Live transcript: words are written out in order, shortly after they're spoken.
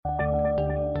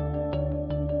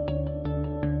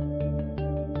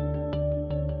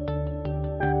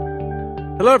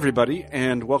Hello, everybody,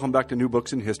 and welcome back to New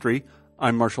Books in History.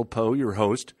 I'm Marshall Poe, your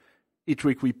host. Each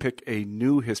week we pick a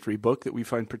new history book that we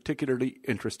find particularly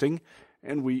interesting,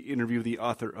 and we interview the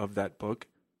author of that book.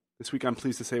 This week I'm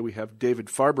pleased to say we have David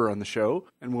Farber on the show,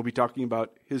 and we'll be talking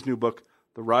about his new book,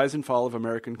 The Rise and Fall of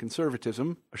American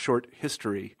Conservatism, A Short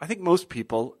History. I think most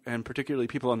people, and particularly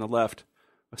people on the left,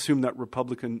 assume that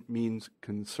Republican means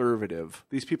conservative.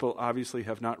 These people obviously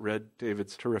have not read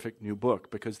David's terrific new book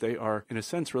because they are, in a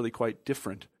sense, really quite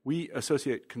different. We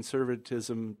associate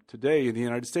conservatism today in the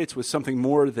United States with something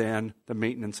more than the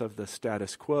maintenance of the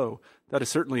status quo. That is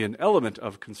certainly an element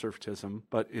of conservatism,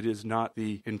 but it is not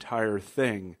the entire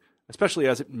thing, especially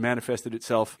as it manifested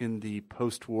itself in the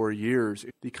post-war years.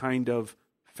 The kind of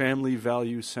family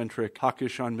value-centric,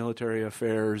 hawkish on military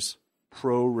affairs,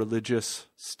 pro-religious,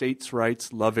 states'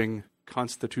 rights-loving,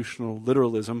 constitutional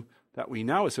literalism that we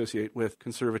now associate with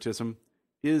conservatism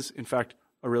is, in fact,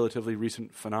 a relatively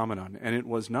recent phenomenon. And it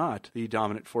was not the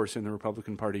dominant force in the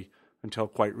Republican Party until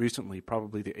quite recently,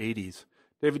 probably the 80s.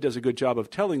 David does a good job of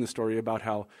telling the story about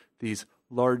how these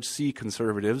large C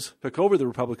conservatives took over the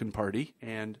Republican Party,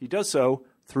 and he does so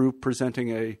through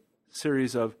presenting a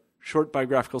series of short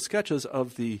biographical sketches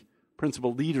of the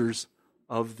principal leaders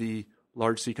of the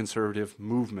large C conservative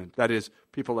movement. That is,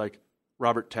 people like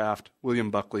Robert Taft, William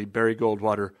Buckley, Barry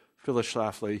Goldwater, Phyllis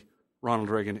Schlafly, Ronald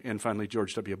Reagan, and finally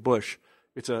George W. Bush.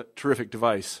 It's a terrific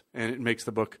device, and it makes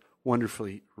the book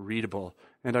wonderfully readable.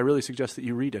 And I really suggest that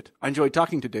you read it. I enjoyed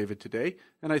talking to David today,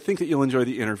 and I think that you'll enjoy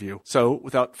the interview. So,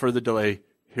 without further delay,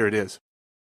 here it is.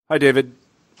 Hi, David.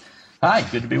 Hi,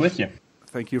 good to be with you.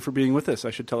 Thank you for being with us. I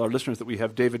should tell our listeners that we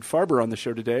have David Farber on the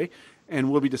show today,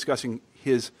 and we'll be discussing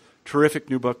his terrific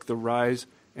new book, The Rise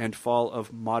and Fall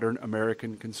of Modern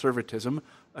American Conservatism,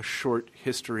 A Short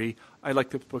History. I like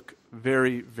this book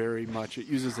very, very much. It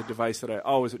uses a device that I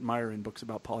always admire in books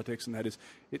about politics, and that is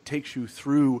it takes you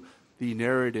through the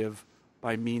narrative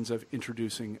by means of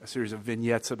introducing a series of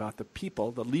vignettes about the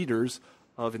people, the leaders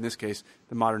of, in this case,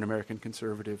 the modern American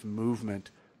conservative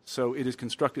movement. So it is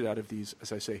constructed out of these,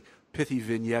 as I say, pithy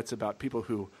vignettes about people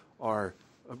who are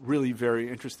really very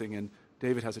interesting. And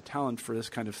David has a talent for this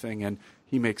kind of thing, and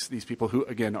he makes these people who,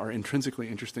 again, are intrinsically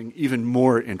interesting even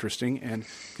more interesting and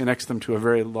connects them to a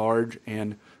very large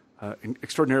and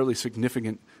extraordinarily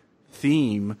significant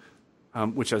theme,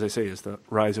 which, as I say, is the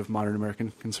rise of modern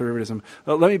American conservatism.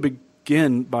 Let me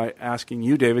begin by asking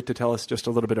you, David, to tell us just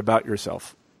a little bit about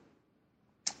yourself.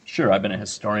 Sure. I've been a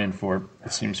historian for,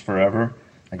 it seems, forever.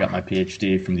 I got my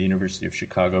PhD from the University of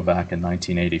Chicago back in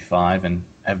 1985 and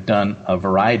have done a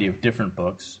variety of different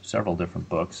books, several different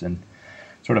books, and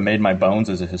sort of made my bones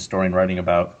as a historian writing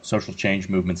about social change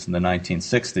movements in the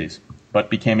 1960s, but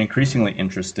became increasingly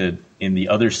interested in the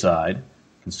other side,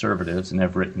 conservatives, and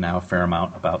have written now a fair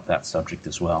amount about that subject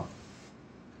as well.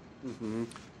 Mm-hmm.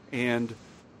 And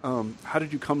how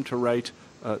did you come to write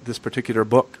this particular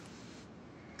book?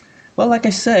 Well, like I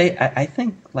say, I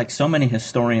think like so many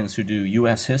historians who do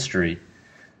U.S. history,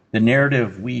 the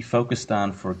narrative we focused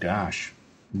on for,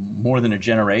 more than a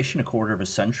generation, a quarter of a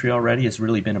century already, has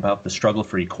really been about the struggle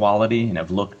for equality, and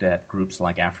have looked at groups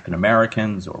like African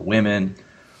Americans or women,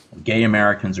 or gay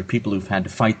Americans, or people who've had to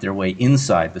fight their way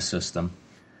inside the system.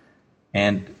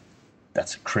 And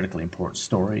that's a critically important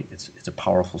story. It's a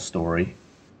powerful story.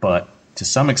 But to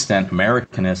some extent,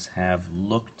 Americanists have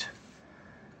looked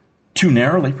too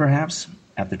narrowly, perhaps,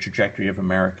 at the trajectory of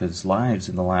America's lives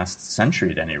in the last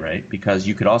century, at any rate, because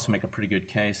you could also make a pretty good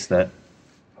case that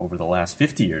over the last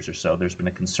 50 years or so, there's been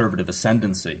a conservative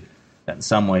ascendancy that in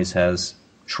some ways has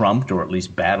trumped, or at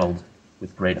least battled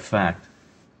with great effect,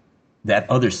 that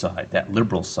other side, that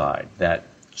liberal side, that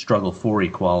struggle for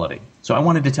equality. So I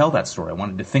wanted to tell that story. I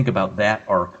wanted to think about that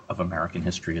arc of American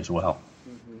history as well.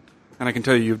 Mm-hmm. And I can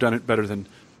tell you've done it better than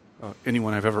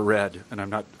anyone I've ever read, and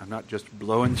I'm not just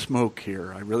blowing smoke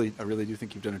here. I really do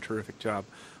think you've done a terrific job.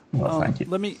 Well, thank you.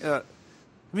 Let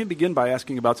me begin by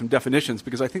asking about some definitions,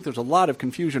 because I think there's a lot of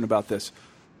confusion about this.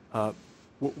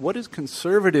 What does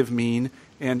conservative mean?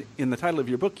 And in the title of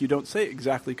your book, you don't say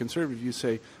exactly conservative. You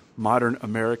say modern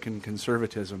American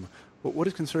conservatism. What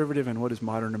is conservative and what is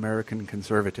modern American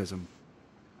conservatism?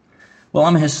 Well,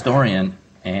 I'm a historian,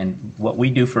 and what we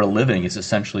do for a living is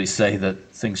essentially say that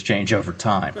things change over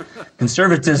time.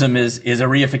 Conservatism is a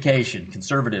reification.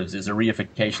 Conservatives is a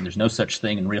reification. There's no such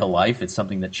thing in real life. It's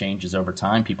something that changes over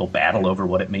time. People battle over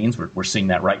what it means. We're seeing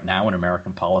that right now in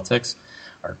American politics.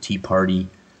 Our Tea Party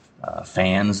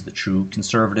fans, the true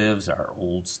conservatives, our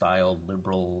old-style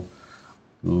liberal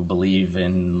who believe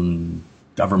in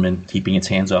government keeping its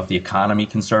hands off the economy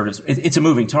conservatives. It's a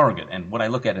moving target. And what I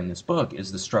look at in this book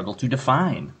is the struggle to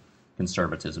define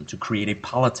conservatism, to create a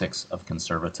politics of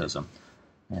conservatism.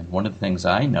 And one of the things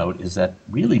I note is that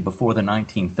really before the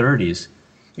 1930s,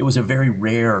 it was a very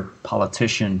rare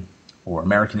politician or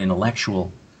American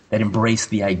intellectual that embraced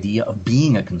the idea of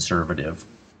being a conservative,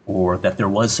 or that there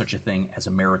was such a thing as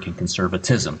American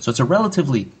conservatism. So it's a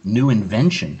relatively new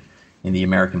invention in the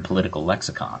American political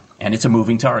lexicon, and it's a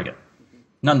moving target.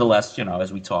 Nonetheless,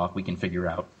 as we talk, we can figure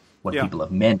out what people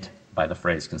have meant by the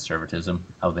phrase conservatism,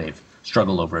 how they've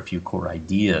struggled over a few core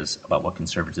ideas about what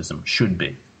conservatism should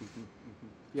be.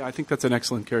 Yeah, I think that's an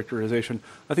excellent characterization.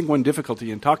 I think one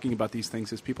difficulty in talking about these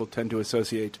things is people tend to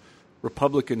associate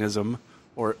republicanism,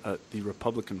 or the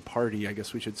Republican Party, I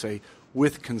guess we should say,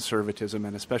 with conservatism,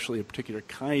 and especially a particular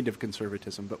kind of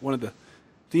conservatism. But one of the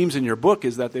themes in your book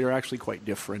is that they are actually quite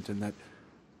different, and that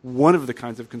one of the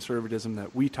kinds of conservatism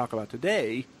that we talk about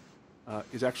today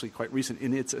is actually quite recent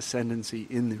in its ascendancy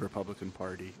in the Republican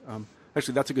Party.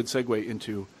 Actually, that's a good segue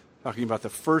into talking about the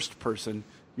first person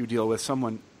you deal with,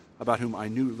 someone about whom I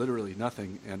knew literally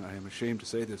nothing, and I am ashamed to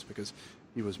say this because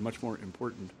he was much more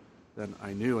important than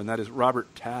I knew, and that is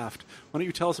Robert Taft. Why don't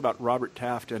you tell us about Robert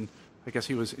Taft? And I guess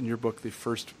he was, in your book, the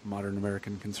first modern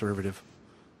American conservative.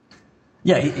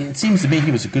 Yeah, it seems to me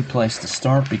he was a good place to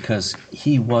start because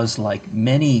he was, like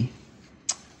many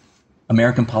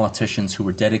American politicians who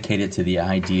were dedicated to the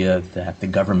idea that the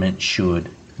government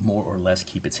should more or less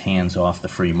keep its hands off the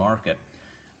free market,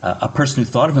 a person who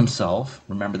thought of himself,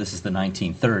 remember this is the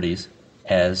 1930s,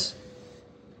 as,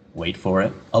 wait for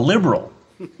it, a liberal.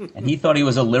 And he thought he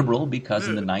was a liberal because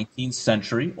in the 19th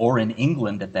century, or in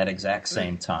England at that exact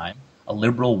same time, a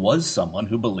liberal was someone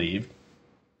who believed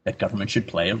that government should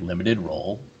play a limited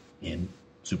role in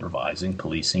supervising,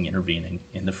 policing, intervening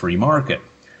in the free market.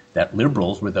 That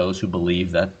liberals were those who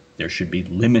believed that there should be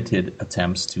limited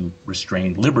attempts to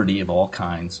restrain liberty of all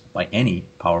kinds by any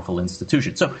powerful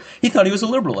institution. So he thought he was a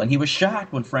liberal, and he was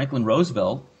shocked when Franklin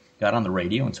Roosevelt got on the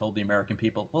radio and told the American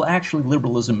people, well, actually,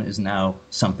 liberalism is now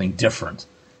something different.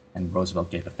 And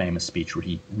Roosevelt gave a famous speech where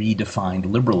he redefined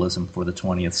liberalism for the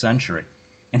 20th century.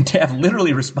 And Taft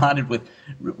literally responded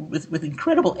with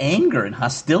incredible anger and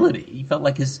hostility. He felt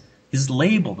like his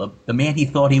label, the man he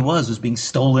thought he was being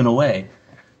stolen away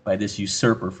by this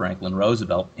usurper, Franklin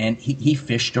Roosevelt. And he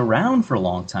fished around for a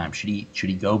long time. Should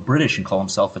he go British and call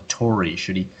himself a Tory?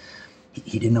 He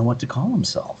didn't know what to call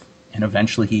himself. And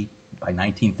eventually he, by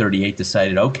 1938,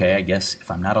 decided, okay, I guess if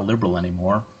I'm not a liberal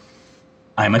anymore,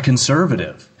 I'm a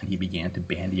conservative. And he began to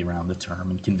bandy around the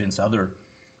term and convince other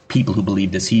people who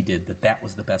believed as he did that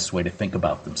was the best way to think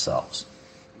about themselves.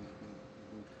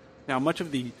 Now, much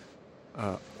of the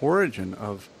origin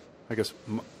of, I guess,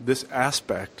 this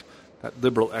aspect, that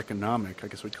liberal economic, I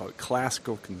guess we'd call it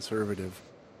classical conservative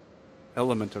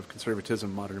element of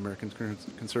conservatism, modern American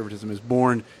conservatism, is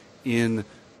born in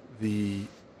the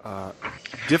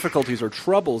difficulties or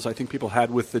troubles I think people had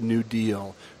with the New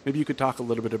Deal. Maybe you could talk a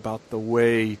little bit about the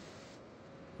way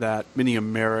that many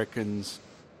Americans,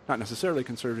 not necessarily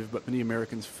conservative, but many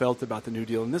Americans felt about the New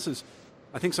Deal. And this is,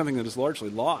 I think, something that is largely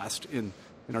lost in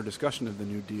our discussion of the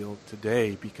New Deal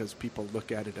today, because people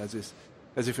look at it as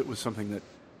if it was something that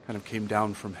kind of came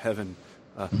down from heaven,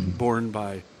 born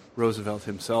by Roosevelt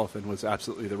himself, and was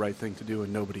absolutely the right thing to do,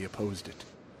 and nobody opposed it.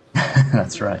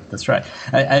 That's right.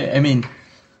 I mean,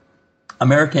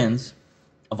 Americans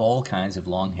of all kinds have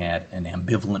long had an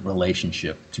ambivalent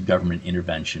relationship to government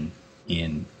intervention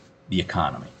in the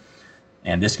economy.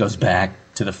 And this goes back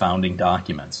to the founding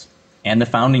documents. And the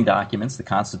founding documents, the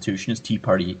Constitution, as Tea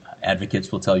Party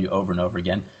advocates will tell you over and over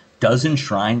again, does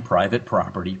enshrine private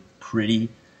property pretty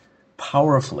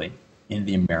powerfully in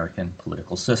the American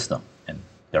political system. And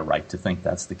they're right to think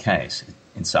that's the case.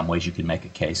 In some ways, you can make a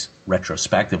case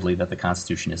retrospectively that the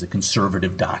Constitution is a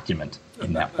conservative document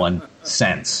in that one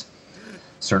sense.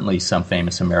 Certainly some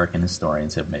famous American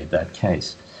historians have made that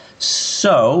case.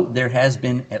 So there has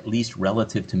been, at least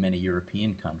relative to many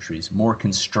European countries, more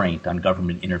constraint on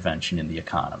government intervention in the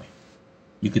economy.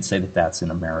 You could say that that's an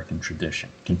American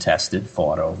tradition, contested,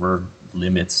 fought over,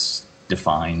 limits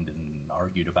defined and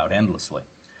argued about endlessly.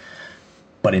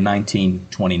 But in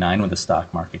 1929, when the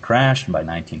stock market crashed, and by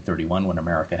 1931, when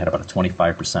America had about a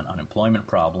 25% unemployment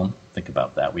problem, think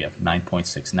about that. We have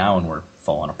 9.6 now, and we're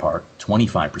falling apart,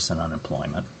 25%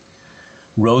 unemployment.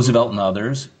 Roosevelt and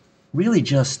others really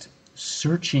just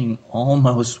searching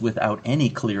almost without any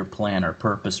clear plan or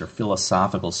purpose or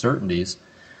philosophical certainties,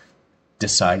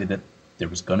 decided that there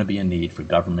was going to be a need for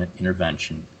government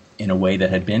intervention in a way that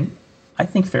had been, I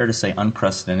think fair to say,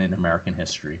 unprecedented in American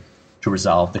history to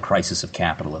resolve the crisis of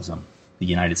capitalism the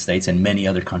United States and many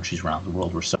other countries around the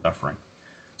world were suffering.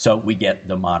 So we get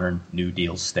the modern New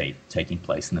Deal state taking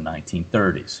place in the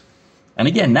 1930s. And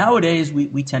again, nowadays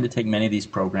we tend to take many of these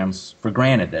programs for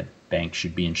granted, that banks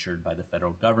should be insured by the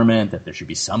federal government, that there should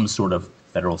be some sort of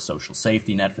federal social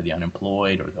safety net for the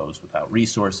unemployed or those without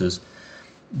resources.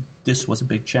 This was a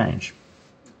big change.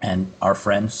 And our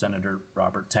friend, Senator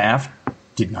Robert Taft,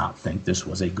 did not think this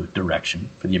was a good direction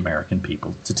for the American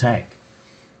people to take.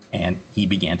 And he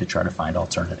began to try to find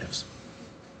alternatives.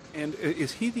 And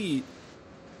is he the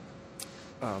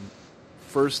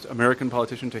first American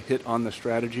politician to hit on the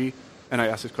strategy? And I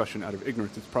ask this question out of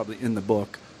ignorance. It's probably in the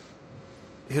book.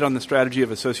 Hit on the strategy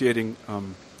of associating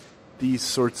these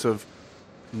sorts of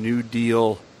New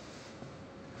Deal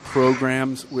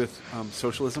programs with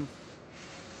socialism?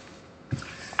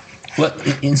 Well,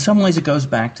 in some ways it goes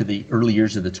back to the early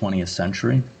years of the 20th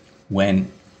century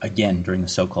when, again, during the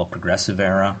so-called progressive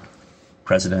era,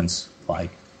 presidents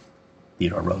like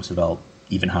Theodore Roosevelt,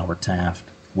 even Howard Taft,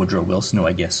 Woodrow Wilson, who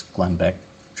I guess Glenn Beck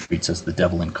treats as the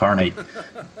devil incarnate,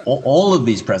 all of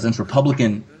these presidents,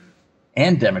 Republican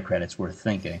and Democrat, it's worth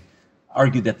thinking,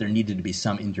 argued that there needed to be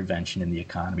some intervention in the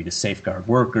economy to safeguard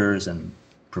workers and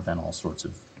prevent all sorts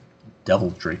of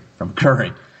deviltry from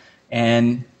occurring.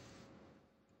 And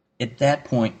at that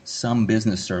point, some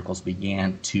business circles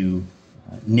began to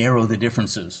narrow the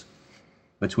differences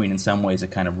between, in some ways, a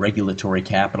kind of regulatory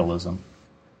capitalism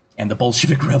and the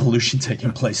Bolshevik Revolution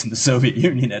taking place in the Soviet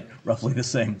Union at roughly the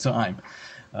same time.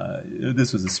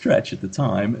 This was a stretch at the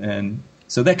time. And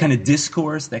so that kind of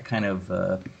discourse, that kind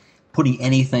of putting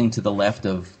anything to the left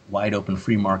of wide-open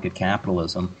free market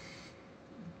capitalism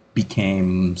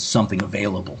became something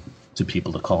available to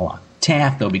people to call on.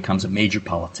 Taft, though, becomes a major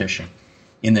politician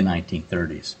in the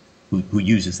 1930s who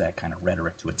uses that kind of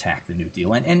rhetoric to attack the New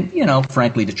Deal and you know,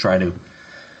 frankly, to try to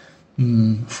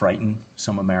frighten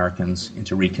some Americans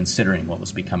into reconsidering what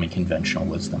was becoming conventional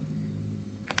wisdom.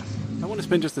 I want to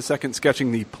spend just a second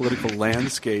sketching the political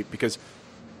landscape because,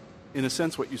 in a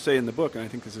sense, what you say in the book, and I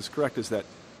think this is correct, is that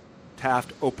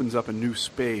Taft opens up a new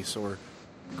space or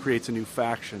creates a new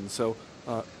faction. So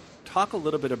talk a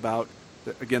little bit about,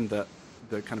 the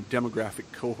kind of demographic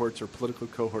cohorts or political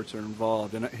cohorts are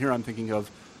involved. And here I'm thinking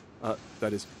of,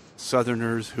 that is,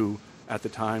 Southerners who at the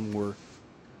time were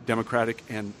Democratic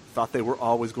and thought they were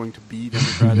always going to be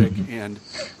Democratic, and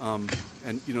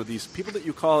you know, these people that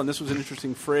you call, and this was an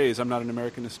interesting phrase, I'm not an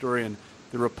American historian,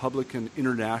 the Republican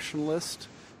internationalist.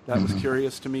 That was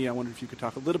curious to me. I wondered if you could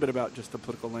talk a little bit about just the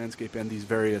political landscape and these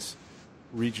various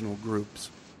regional groups.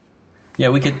 Yeah,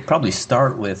 we could probably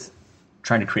start with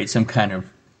trying to create some kind of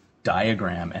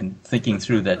diagram and thinking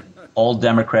through that all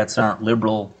Democrats aren't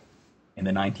liberal in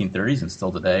the 1930s and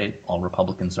still today. All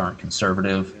Republicans aren't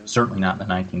conservative, certainly not in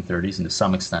the 1930s and to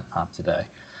some extent not today.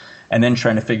 And then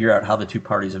trying to figure out how the two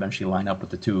parties eventually line up with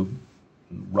the two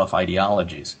rough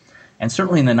ideologies. And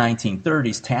certainly in the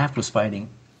 1930s, Taft was fighting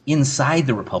inside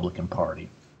the Republican Party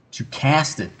to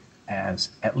cast it as,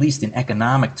 at least in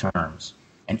economic terms,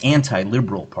 an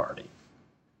anti-liberal party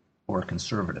or a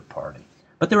conservative party.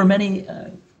 But there were many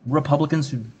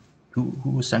Republicans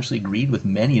who essentially agreed with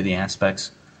many of the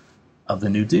aspects of the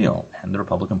New Deal, and the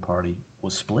Republican Party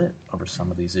was split over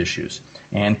some of these issues.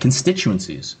 And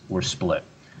constituencies were split.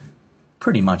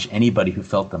 Pretty much anybody who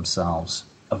felt themselves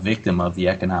a victim of the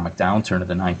economic downturn of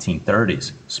the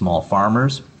 1930s, small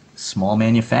farmers, small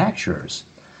manufacturers,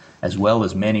 as well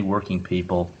as many working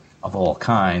people of all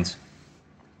kinds,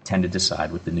 tended to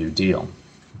side with the New Deal.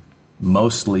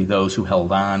 Mostly those who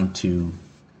held on to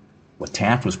what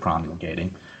Taft was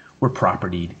promulgating were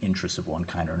propertied interests of one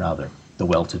kind or another. The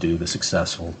well-to-do, the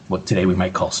successful, what today we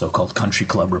might call so-called country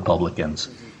club Republicans,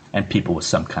 and people with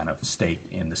some kind of stake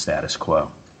in the status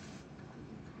quo.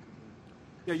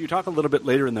 Yeah, you talk a little bit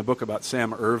later in the book about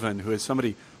Sam Ervin, who is he's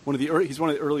one of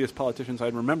the earliest politicians I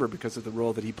remember because of the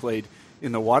role that he played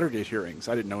in the Watergate hearings.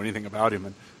 I didn't know anything about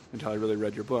him until I really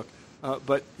read your book.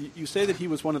 But you say that he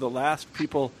was one of the last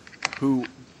people who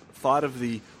thought of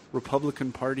the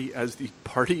Republican Party as the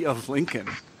party of Lincoln.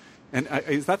 And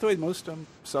is that the way most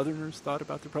Southerners thought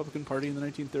about the Republican Party in the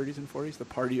 1930s and 40s, the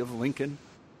party of Lincoln?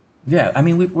 Yeah, I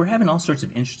mean, we're having all sorts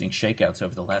of interesting shakeouts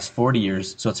over the last 40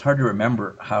 years, so it's hard to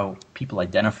remember how people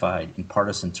identified in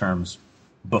partisan terms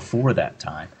before that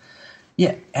time.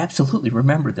 Yeah, absolutely.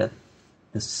 Remember that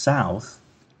the South,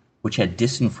 which had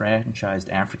disenfranchised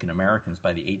African Americans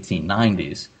by the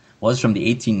 1890s, was from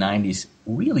the 1890s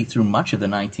really through much of the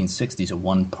 1960s a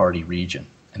one-party region.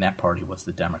 And that party was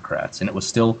the Democrats. And it was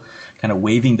still kind of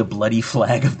waving the bloody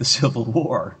flag of the Civil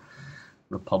War.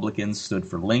 Republicans stood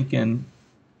for Lincoln,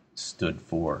 stood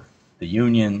for the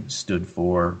Union, stood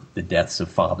for the deaths of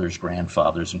fathers,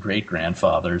 grandfathers, and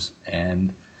great-grandfathers.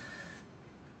 And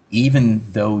even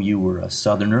though you were a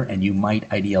Southerner and you might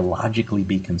ideologically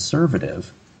be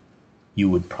conservative, you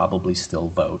would probably still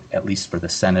vote, at least for the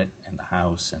Senate and the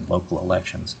House and local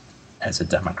elections, as a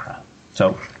Democrat.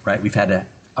 So, right, we've had a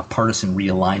partisan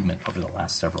realignment over the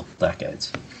last several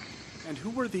decades. And who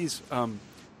were these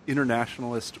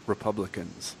internationalist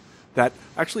Republicans that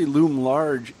actually loom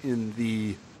large in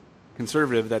the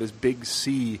conservative, that is big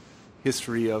C,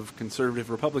 history of conservative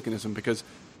republicanism? Because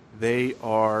they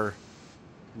are,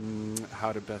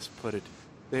 how to best put it,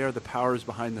 they are the powers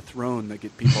behind the throne that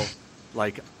get people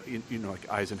like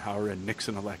Eisenhower and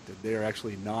Nixon elected. They are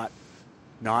actually not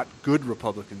good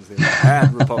Republicans. They are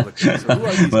bad Republicans. So who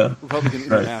are these Republican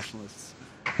internationalists?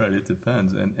 Right, it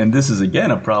depends. And this is,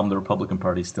 again, a problem the Republican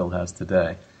Party still has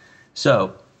today.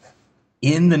 So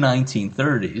in the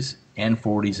 1930s and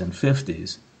 40s and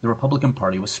 50s, the Republican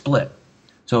Party was split.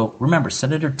 So remember,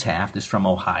 Senator Taft is from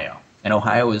Ohio, and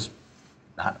Ohio is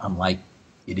not unlike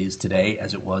it is today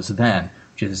as it was then,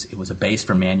 which is it was a base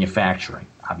for manufacturing,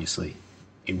 obviously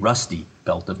a rusty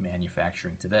belt of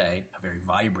manufacturing today, a very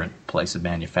vibrant place of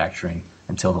manufacturing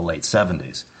until the late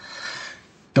 70s.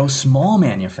 Those small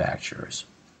manufacturers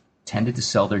tended to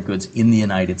sell their goods in the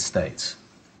United States.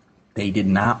 They did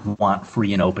not want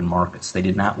free and open markets. They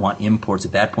did not want imports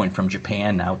at that point from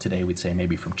Japan. Now today we'd say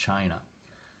maybe from China.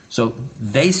 So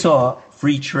they saw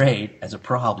free trade as a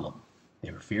problem.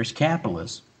 They were fierce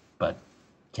capitalists, but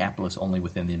capitalists only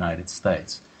within the United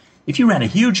States. If you ran a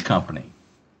huge company,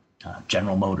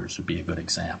 General Motors would be a good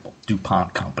example.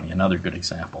 DuPont Company, another good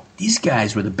example. These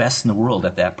guys were the best in the world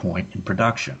at that point in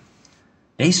production.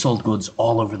 They sold goods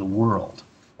all over the world.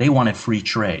 They wanted free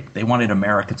trade. They wanted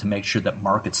America to make sure that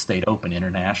markets stayed open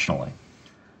internationally.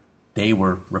 They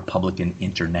were Republican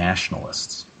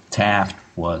internationalists. Taft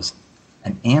was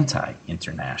an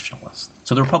anti-internationalist.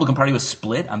 So the Republican Party was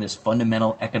split on this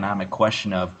fundamental economic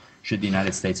question of should the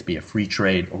United States be a free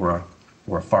trade or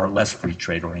a far less free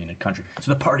trade-oriented country.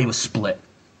 So the party was split.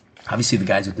 Obviously, the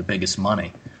guys with the biggest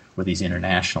money were these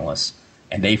internationalists.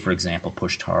 And they, for example,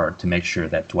 pushed hard to make sure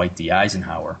that Dwight D.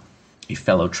 Eisenhower, a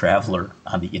fellow traveler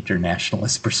on the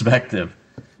internationalist perspective,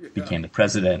 became the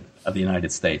president of the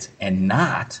United States and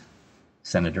not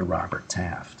Senator Robert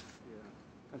Taft.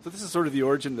 So this is sort of the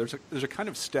origin. There's a kind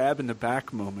of stab in the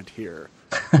back moment here,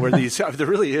 where there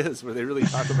really is, where they really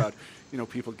talk about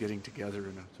people getting together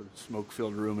in a sort of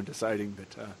smoke-filled room and deciding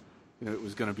that it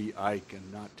was going to be Ike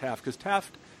and not Taft, because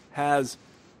Taft has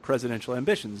presidential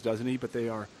ambitions, doesn't he? But they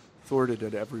are thwarted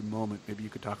at every moment. Maybe you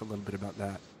could talk a little bit about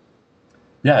that.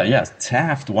 Yeah.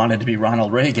 Taft wanted to be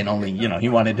Ronald Reagan, only, he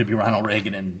wanted to be Ronald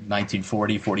Reagan in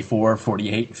 1940, 44,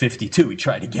 48, 52. He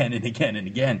tried again and again and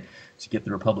again to get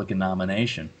the Republican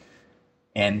nomination.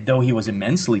 And though he was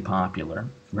immensely popular,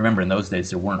 remember in those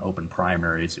days there weren't open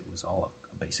primaries. It was all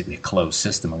basically a closed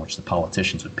system in which the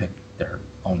politicians would pick their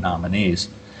own nominees.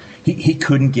 He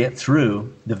couldn't get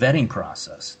through the vetting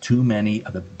process. Too many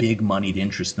of the big moneyed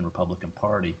interests in the Republican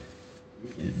Party,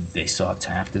 they saw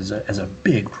Taft as a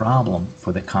big problem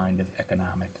for the kind of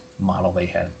economic model they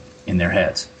had in their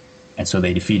heads. And so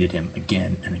they defeated him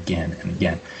again and again and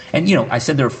again. And, I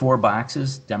said there are 4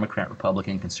 boxes, Democrat,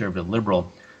 Republican, Conservative,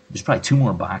 Liberal. There's probably 2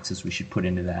 more boxes we should put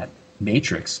into that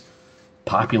matrix,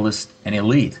 populist and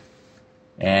elite.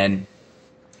 And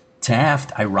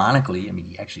Taft, ironically,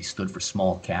 he actually stood for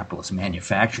small capitalist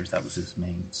manufacturers. That was his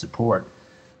main support.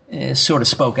 Sort of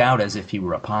spoke out as if he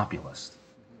were a populist.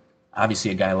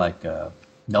 Obviously, a guy like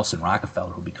Nelson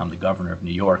Rockefeller, who became the governor of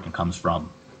New York and comes from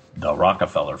the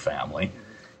Rockefeller family,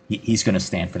 he's going to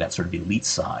stand for that sort of elite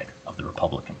side of the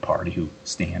Republican Party who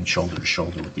stand shoulder to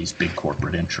shoulder with these big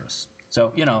corporate interests.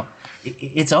 So,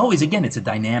 it's always, again, it's a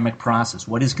dynamic process.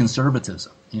 What is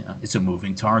conservatism? It's a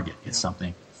moving target. It's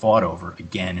something fought over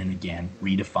again and again,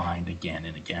 redefined again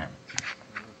and again.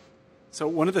 So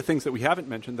one of the things that we haven't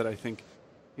mentioned that I think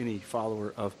any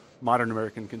follower of modern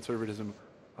American conservatism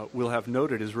will have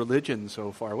noted is religion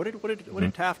so far. What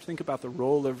did Taft think about the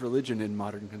role of religion in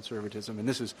modern conservatism? And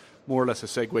this is more or less a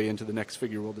segue into the next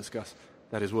figure we'll discuss.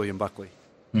 That is William Buckley.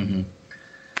 Mm-hmm.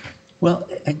 Well,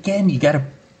 again, you got to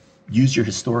use your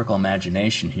historical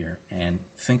imagination here and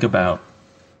think about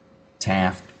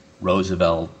Taft,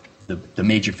 Roosevelt, the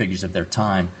major figures of their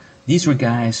time. These were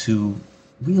guys who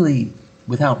really,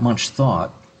 without much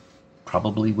thought,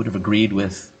 probably would have agreed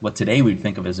with what today we'd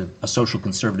think of as a social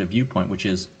conservative viewpoint, which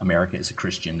is America is a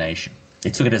Christian nation. They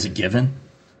took it as a given.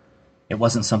 It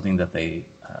wasn't something that they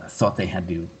thought they had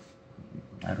to,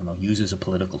 use as a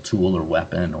political tool or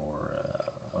weapon or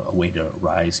a way to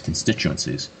rise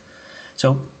constituencies.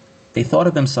 So they thought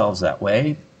of themselves that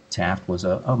way. Taft was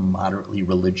a moderately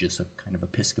religious, a kind of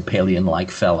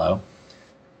Episcopalian-like fellow.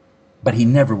 But he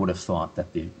never would have thought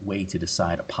that the way to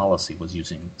decide a policy was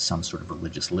using some sort of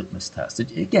religious litmus test.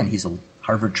 Again, he's a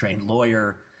Harvard-trained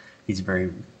lawyer. He's a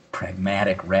very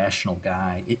pragmatic, rational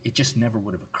guy. It just never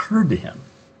would have occurred to him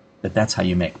that that's how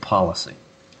you make policy.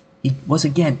 He was,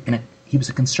 again, he was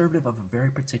a conservative of a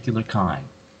very particular kind.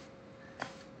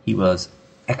 He was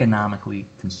economically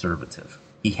conservative.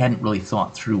 He hadn't really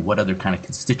thought through what other kind of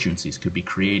constituencies could be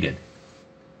created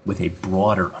with a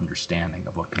broader understanding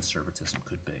of what conservatism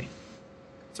could be.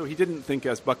 So he didn't think,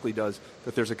 as Buckley does,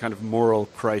 that there's a kind of moral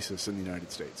crisis in the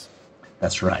United States.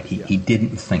 That's right. He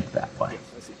didn't think that way. Yes,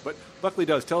 I see. But Buckley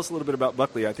does. Tell us a little bit about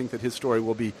Buckley. I think that his story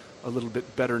will be a little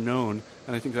bit better known,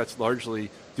 and I think that's largely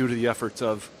due to the efforts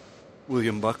of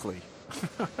William Buckley,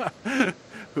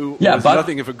 who was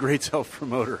nothing of a great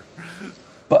self-promoter.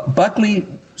 But Buckley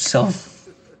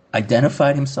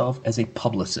identified himself as a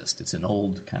publicist. It's an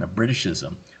old kind of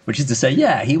Britishism, which is to say,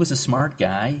 yeah, he was a smart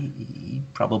guy. He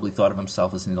probably thought of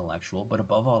himself as an intellectual, but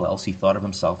above all else, he thought of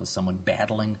himself as someone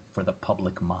battling for the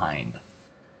public mind.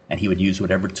 And he would use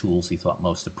whatever tools he thought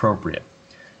most appropriate.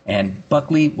 And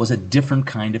Buckley was a different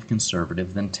kind of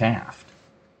conservative than Taft.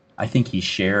 I think he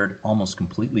shared almost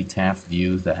completely Taft's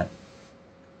view that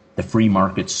the free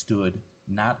market stood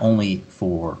not only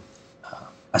for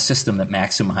a system that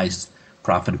maximized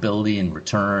profitability and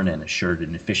return and assured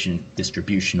an efficient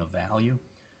distribution of value,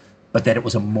 but that it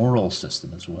was a moral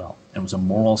system as well. And it was a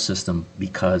moral system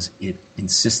because it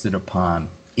insisted upon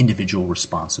individual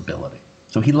responsibility.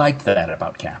 So he liked that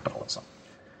about capitalism.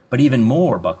 But even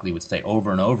more, Buckley would say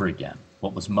over and over again,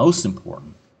 what was most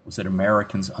important was that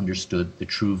Americans understood the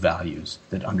true values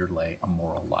that underlay a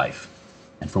moral life.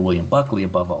 And for William Buckley,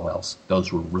 above all else,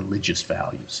 those were religious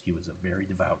values. He was a very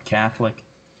devout Catholic,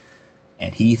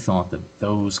 and he thought that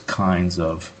those kinds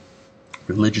of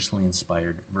religiously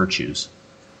inspired virtues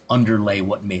underlay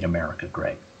what made America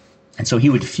great. And so he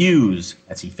would fuse,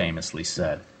 as he famously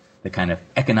said, the kind of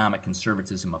economic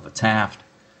conservatism of a Taft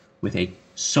with a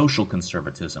social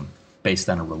conservatism based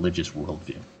on a religious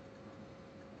worldview.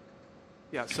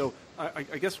 Yeah, so I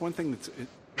guess one thing that's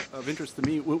of interest to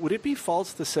me, would it be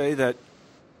false to say that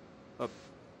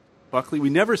Buckley, we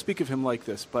never speak of him like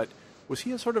this, but was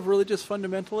he a sort of religious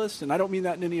fundamentalist? And I don't mean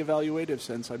that in any evaluative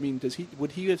sense. I mean,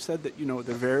 would he have said that,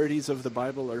 the verities of the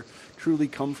Bible are truly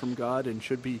come from God and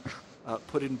should be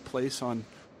put in place on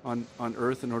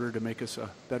earth in order to make us a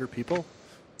better people?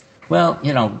 Well,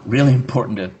 really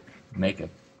important to make a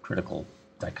critical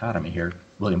dichotomy here.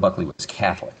 William Buckley was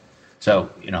Catholic. So,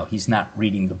 he's not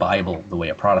reading the Bible the way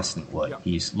a Protestant would. Yeah.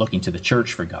 He's looking to the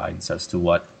church for guidance as to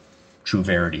what true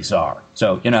verities are.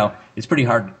 So, it's pretty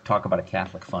hard to talk about a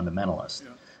Catholic fundamentalist.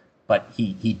 Yeah. But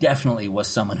he definitely was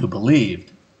someone who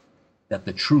believed that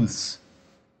the truths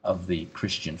of the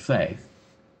Christian faith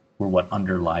were what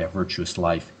underlie a virtuous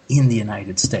life in the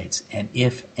United States. And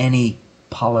if any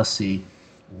policy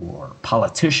or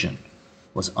politician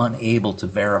was unable to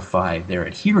verify their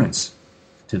adherence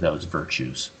to those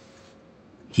virtues,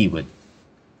 he would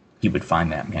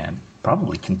find that man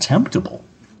probably contemptible,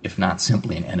 if not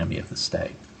simply an enemy of the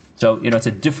state. So, it's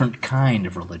a different kind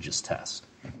of religious test.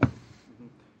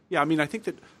 Yeah, I mean, I think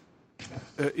that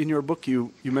in your book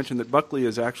you mentioned that Buckley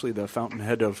is actually the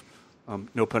fountainhead of,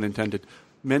 no pun intended,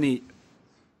 many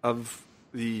of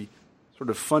the sort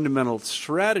of fundamental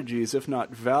strategies, if not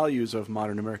values, of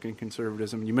modern American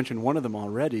conservatism. You mentioned one of them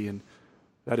already, and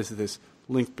that is this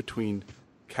link between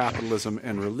capitalism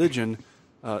and religion.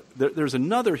 There's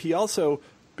another. He also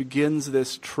begins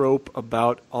this trope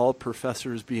about all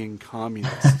professors being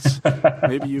communists.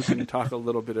 Maybe you can talk a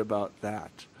little bit about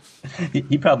that.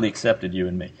 He probably accepted you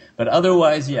and me. But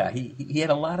otherwise, yeah, he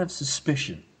had a lot of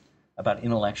suspicion about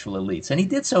intellectual elites. And he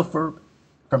did so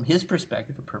from his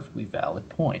perspective, a perfectly valid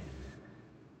point.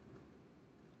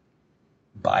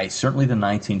 By certainly the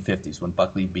 1950s, when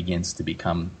Buckley begins to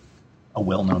become a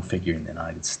well-known figure in the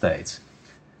United States,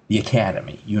 the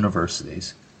academy,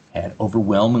 universities, had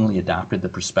overwhelmingly adopted the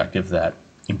perspective that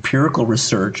empirical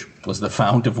research was the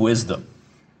fount of wisdom,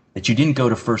 that you didn't go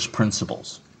to first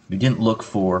principles. You didn't look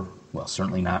for, well,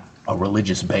 certainly not a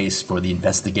religious base for the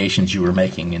investigations you were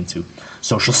making into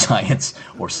social science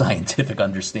or scientific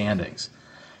understandings.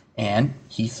 And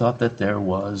he thought that there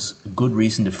was good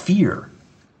reason to fear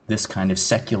this kind of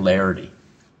secularity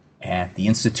at the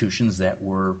institutions that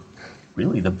were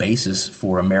really the basis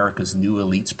for America's new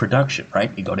elite's production,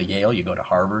 right? You go to Yale, you go to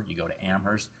Harvard, you go to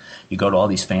Amherst, you go to all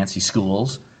these fancy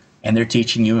schools, and they're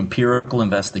teaching you empirical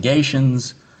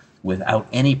investigations without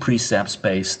any precepts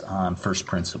based on first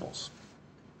principles.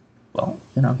 Well,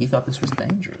 he thought this was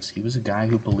dangerous. He was a guy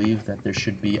who believed that there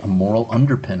should be a moral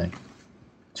underpinning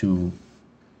to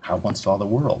how one saw the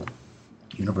world.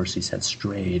 universities had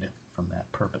strayed from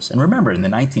that purpose. And remember, in the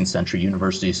 19th century,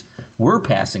 universities were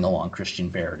passing along Christian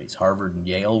verities. Harvard and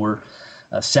Yale were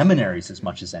seminaries as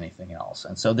much as anything else.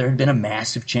 And so there had been a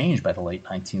massive change by the late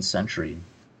 19th century,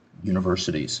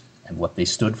 universities and what they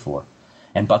stood for.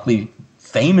 And Buckley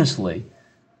famously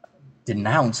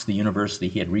denounced the university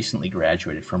he had recently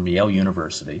graduated from, Yale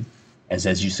University,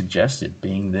 as you suggested,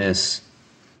 being this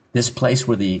place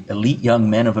where the elite young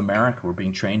men of America were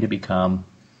being trained to become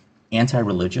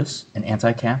anti-religious and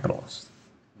anti-capitalist.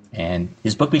 And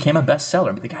his book became a bestseller.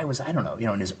 I mean, the guy was, I don't know,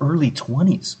 in his early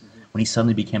 20s when he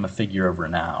suddenly became a figure of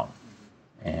renown.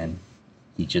 And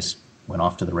he just went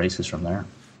off to the races from there.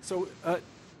 So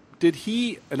did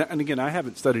he, and again, I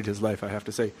haven't studied his life, I have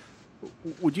to say,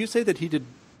 would you say that he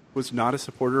was not a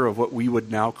supporter of what we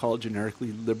would now call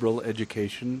generically liberal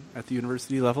education at the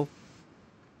university level?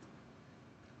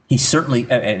 He certainly,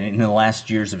 in the last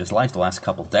years of his life, the last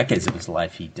couple decades of his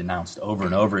life, he denounced over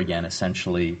and over again,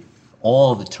 essentially,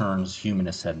 all the turns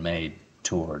humanists had made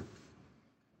toward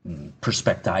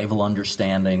perspectival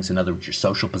understandings. In other words, your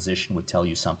social position would tell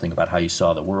you something about how you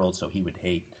saw the world, so he would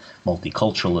hate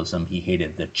multiculturalism. He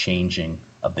hated the changing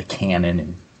of the canon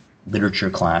in literature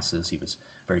classes. He was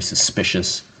very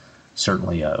suspicious,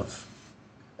 certainly, of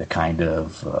the kind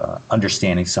of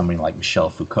understanding somebody like Michel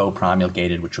Foucault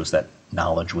promulgated, which was that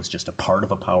knowledge was just a part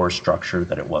of a power structure,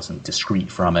 that it wasn't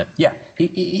discrete from it. Yeah,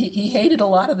 he hated a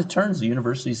lot of the turns the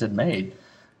universities had made,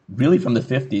 really from the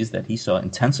 50s, that he saw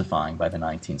intensifying by the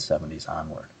 1970s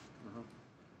onward.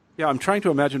 Yeah, I'm trying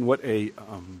to imagine what a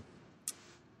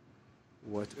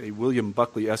William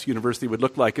Buckley-esque university would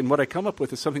look like, and what I come up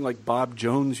with is something like Bob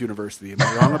Jones University. Am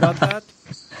I wrong about that?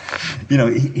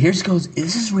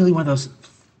 This is really one of those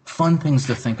fun things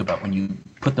to think about when you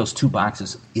put those two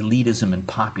boxes, elitism and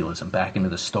populism, back into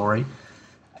the story.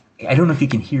 I don't know if you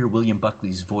can hear William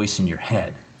Buckley's voice in your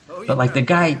head, but like the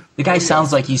guy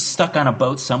sounds like he's stuck on a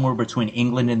boat somewhere between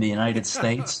England and the United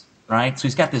States, right? So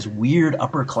he's got this weird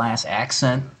upper class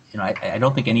accent. I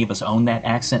don't think any of us own that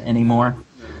accent anymore.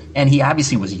 And he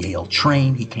obviously was Yale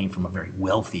trained. He came from a very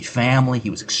wealthy family. He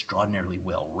was extraordinarily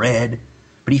well read.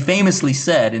 But he famously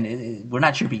said, and we're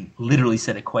not sure if he literally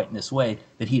said it quite in this way,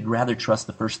 that he'd rather trust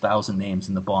the first 1,000 names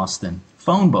in the Boston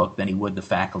phone book than he would the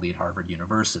faculty at Harvard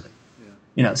University.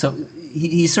 Yeah. So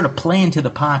he's sort of playing to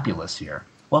the populace here.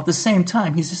 While at the same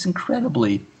time, he's this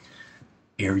incredibly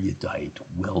erudite,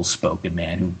 well-spoken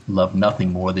man who loved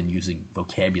nothing more than using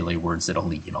vocabulary words that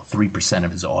only 3%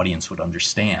 of his audience would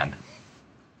understand.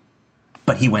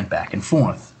 But he went back and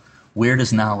forth. Where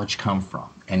does knowledge come from?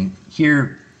 And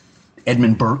here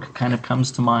Edmund Burke kind of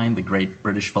comes to mind, the great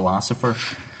British philosopher,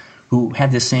 who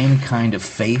had the same kind of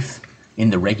faith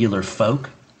in the regular folk,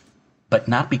 but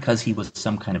not because he was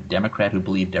some kind of Democrat who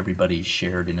believed everybody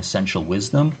shared an essential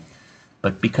wisdom,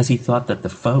 but because he thought that the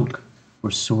folk were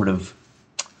sort of,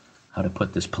 how to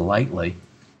put this politely,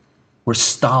 were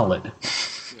stolid.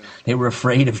 Yeah. They were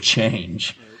afraid of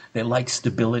change. Right. They liked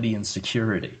stability and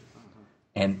security.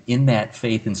 And in that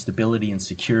faith in stability and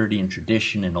security and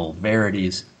tradition and old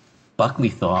verities, Buckley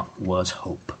thought was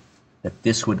hope, that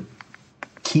this would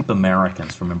keep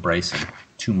Americans from embracing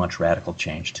too much radical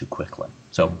change too quickly.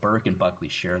 So Burke and Buckley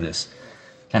share this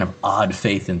kind of odd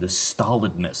faith in the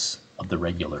stolidness of the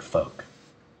regular folk.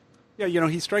 Yeah,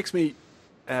 he strikes me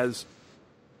as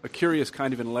a curious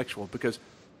kind of intellectual because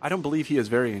I don't believe he is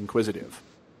very inquisitive.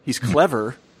 He's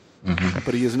clever,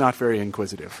 but he is not very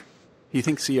inquisitive. He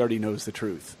thinks he already knows the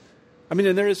truth. I mean,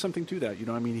 and there is something to that,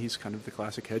 he's kind of the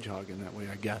classic hedgehog in that way,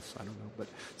 I guess. I don't know. But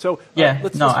so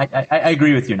I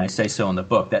agree with you, and I say so in the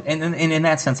book. That, and in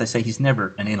that sense, I say he's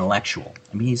never an intellectual.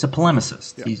 I mean, he's a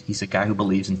polemicist. Yeah. He's a guy who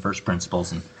believes in first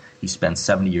principles, and he spends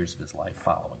 70 years of his life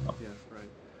following them. Yeah, right.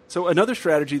 So another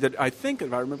strategy that I think,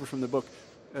 if I remember from the book,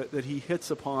 that he hits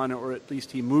upon, or at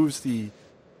least he moves the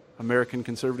American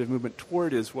conservative movement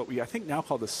toward, is what we, I think, now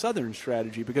call the Southern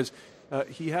strategy, because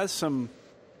he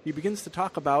begins to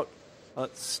talk about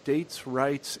states'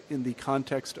 rights in the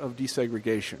context of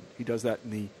desegregation. He does that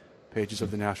in the pages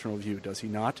of the National Review, does he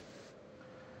not?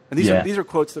 And these are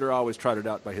quotes that are always trotted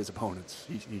out by his opponents.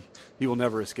 He will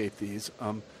never escape these.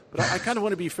 But I kind of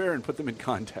want to be fair and put them in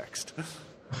context.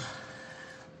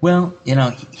 Well,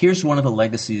 here's one of the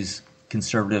legacies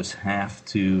conservatives have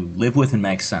to live with and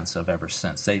make sense of ever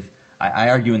since. I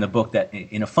argue in the book that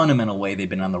in a fundamental way they've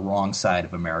been on the wrong side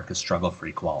of America's struggle for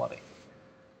equality.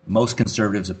 Most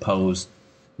conservatives oppose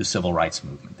the civil rights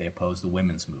movement. They oppose the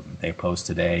women's movement. They oppose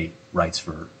today rights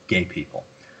for gay people.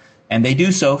 And they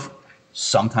do so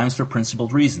sometimes for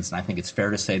principled reasons. And I think it's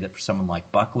fair to say that for someone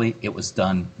like Buckley, it was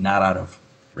done not out of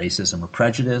racism or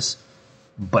prejudice,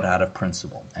 but out of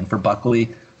principle. And for Buckley,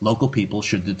 local people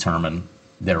should determine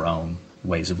their own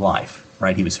ways of life,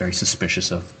 right? He was very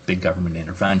suspicious of big government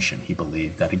intervention. He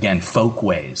believed that, again,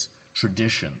 folkways,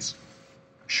 traditions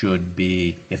should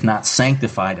be, if not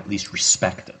sanctified, at least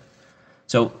respected.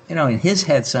 So, in his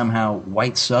head, somehow,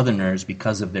 white Southerners,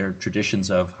 because of their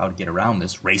traditions of how to get around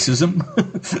this, racism,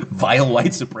 vile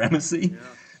white supremacy,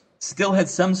 still had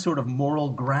some sort of moral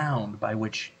ground by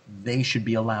which they should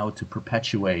be allowed to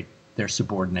perpetuate their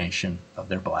subordination of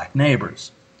their black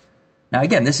neighbors. Now,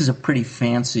 again, this is a pretty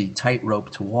fancy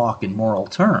tightrope to walk in moral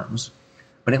terms,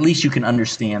 but at least you can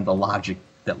understand the logic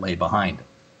that lay behind it.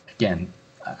 Again,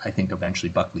 I think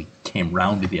eventually Buckley came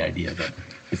round to the idea that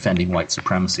defending white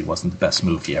supremacy wasn't the best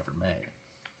move he ever made.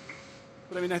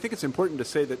 But I think it's important to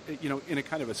say that, in a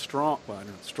kind of a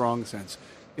strong sense,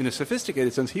 in a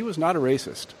sophisticated sense, he was not a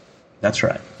racist. That's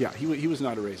right. Yeah, he was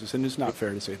not a racist, and it's not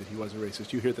fair to say that he was a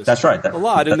racist. You hear this That's right. a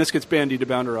lot, and this gets bandied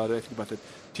about around. I think about the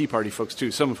Tea Party folks, too,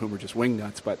 some of whom are just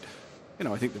wingnuts, but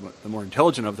I think the more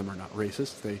intelligent of them are not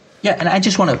racist. Yeah, and I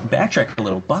just want to backtrack a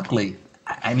little. Buckley,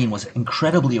 was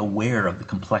incredibly aware of the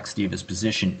complexity of his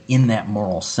position in that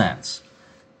moral sense.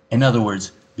 In other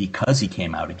words, because he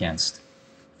came out against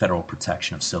federal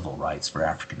protection of civil rights for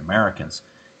African Americans,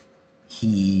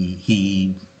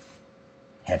 he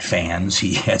had fans,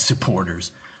 he had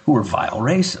supporters who were vile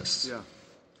racists. Yeah.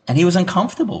 And he was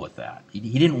uncomfortable with that. He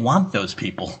didn't want those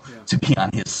people to be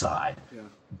on his side. Yeah.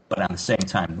 But at the same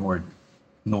time,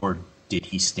 nor did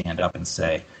he stand up and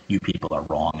say, you people are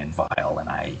wrong and vile, and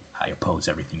I oppose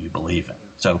everything you believe in.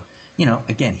 So,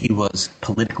 again, he was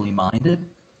politically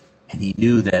minded, and he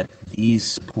knew that these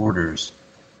supporters,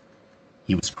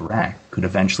 he was correct, could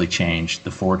eventually change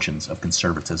the fortunes of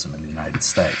conservatism in the United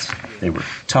States. They were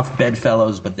tough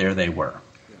bedfellows, but there they were.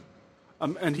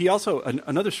 And he also,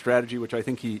 another strategy which I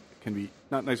think he can be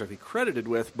not exactly credited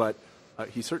with, but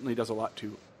he certainly does a lot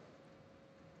to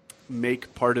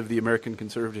make part of the American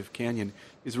conservative canyon,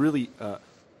 is really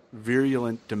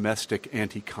virulent domestic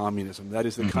anti-communism. That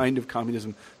is the kind of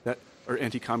communism or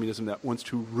anti-communism that wants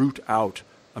to root out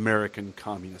American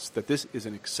communists, that this is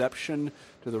an exception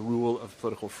to the rule of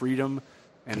political freedom,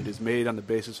 and it is made on the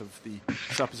basis of the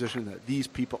supposition that these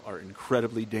people are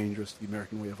incredibly dangerous to the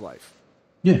American way of life.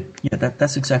 Yeah,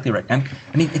 that's exactly right. And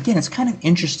again, it's kind of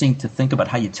interesting to think about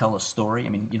how you tell a story.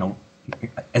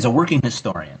 As a working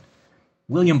historian,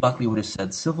 William Buckley would have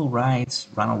said civil rights,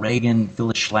 Ronald Reagan,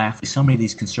 Phyllis Schlafly, so many of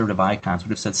these conservative icons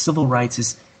would have said civil rights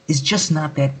is just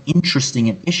not that interesting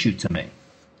an issue to me.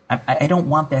 I don't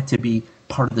want that to be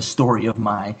part of the story of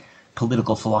my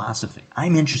political philosophy.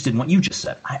 I'm interested in what you just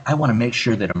said. I want to make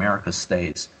sure that America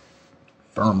stays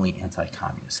firmly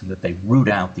anti-communist and that they root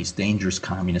out these dangerous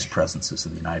communist presences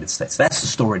in the United States. That's the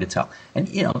story to tell. And,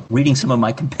 reading some of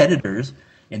my competitors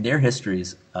in their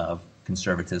histories of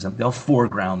conservatism, they'll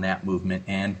foreground that movement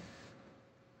and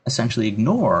essentially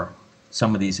ignore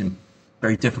some of these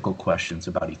very difficult questions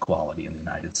about equality in the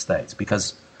United States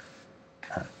because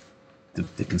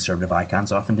the conservative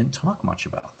icons often didn't talk much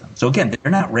about them. So again,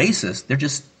 they're not racist. They're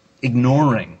just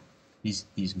ignoring these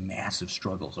massive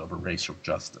struggles over racial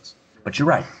justice. But you're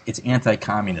right. It's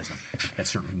anti-communism that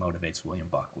certainly motivates William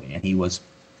Buckley. And he was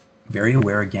very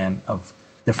aware, again, of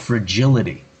the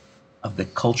fragility of the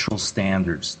cultural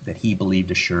standards that he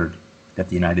believed assured that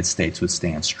the United States would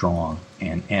stand strong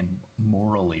and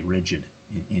morally rigid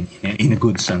in a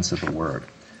good sense of the word.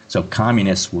 So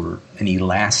communists were an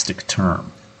elastic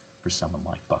term for someone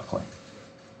like Buckley.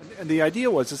 And the idea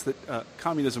was that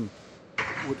communism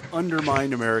would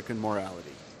undermine American morality.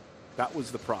 That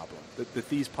was the problem. That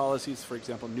these policies, for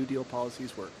example, New Deal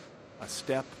policies, were a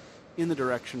step in the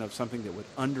direction of something that would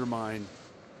undermine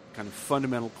kind of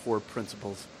fundamental core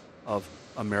principles of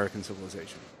American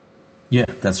civilization. Yeah,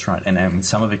 that's right. And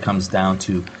some of it comes down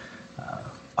to,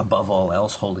 above all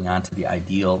else, holding on to the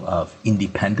ideal of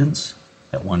independence,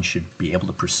 that one should be able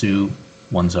to pursue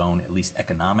one's own, at least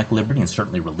economic liberty and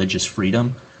certainly religious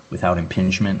freedom without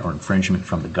impingement or infringement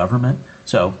from the government.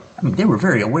 So, they were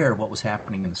very aware of what was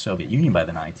happening in the Soviet Union by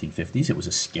the 1950s. It was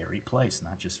a scary place,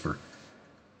 not just for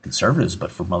conservatives, but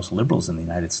for most liberals in the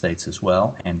United States as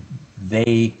well. And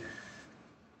they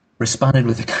responded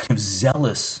with a kind of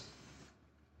zealous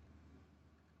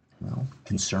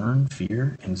concern,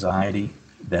 fear, anxiety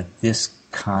that this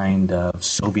kind of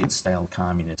Soviet-style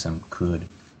communism could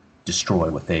destroy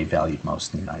what they valued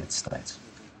most in the United States.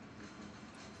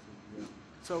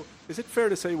 So is it fair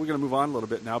to say, we're going to move on a little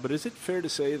bit now, but is it fair to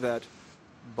say that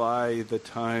by the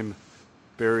time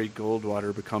Barry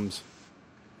Goldwater becomes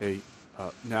a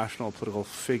national political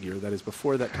figure, that is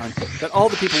before that time, that all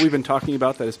the people we've been talking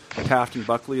about, that is Taft and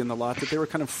Buckley and the lot, that they were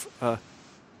kind of,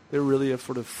 they were really a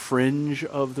sort of fringe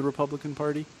of the Republican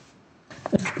Party?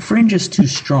 Fringe is too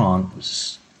strong.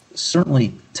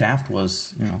 Certainly, Taft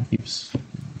was, he was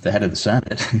the head of the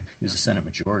Senate. He was a Senate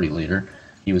Majority Leader.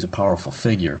 He was a powerful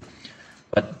figure.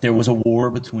 But there was a war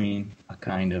between a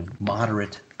kind of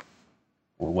moderate,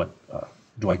 or what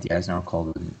Dwight D. Eisenhower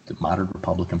called the moderate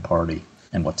Republican Party,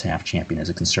 and what Taft championed as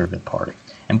a conservative party.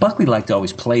 And Buckley liked to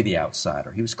always play the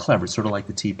outsider. He was clever, sort of like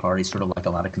the Tea Party, sort of like a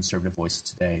lot of conservative voices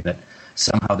today, that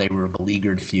somehow they were a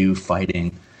beleaguered few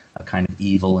fighting a kind of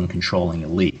evil and controlling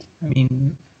elite. I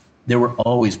mean, there were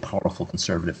always powerful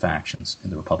conservative factions in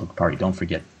the Republican Party. Don't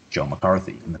forget Joe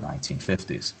McCarthy in the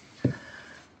 1950s.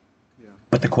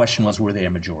 But the question was, were they a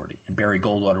majority? And Barry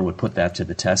Goldwater would put that to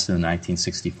the test in the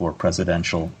 1964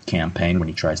 presidential campaign when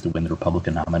he tries to win the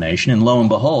Republican nomination. And lo and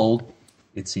behold,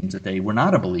 it seems that they were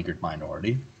not a beleaguered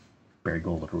minority. Barry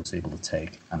Goldwater was able to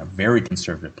take, on a very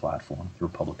conservative platform, the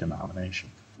Republican nomination.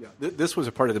 Yeah, this was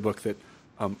a part of the book that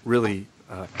really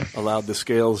allowed the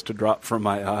scales to drop from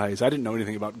my eyes. I didn't know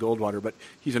anything about Goldwater, but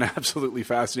he's an absolutely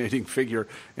fascinating figure,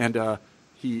 and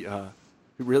he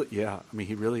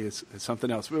really is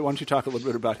something else. Why don't you talk a little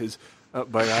bit about his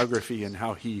biography and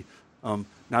how he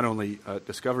not only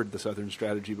discovered the Southern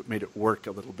strategy, but made it work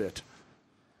a little bit?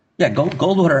 Yeah,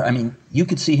 Goldwater, I mean, you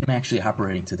could see him actually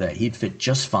operating today. He'd fit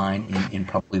just fine in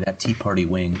probably that Tea Party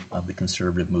wing of the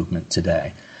conservative movement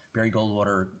today. Barry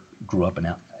Goldwater grew up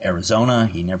in Arizona.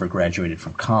 He never graduated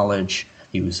from college.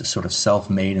 He was a sort of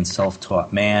self-made and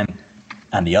self-taught man.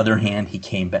 On the other hand, he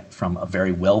came back from a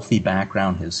very wealthy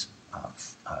background.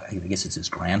 I guess it's his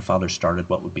grandfather started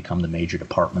what would become the major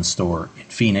department store in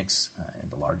Phoenix, and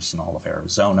the largest in all of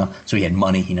Arizona. So he had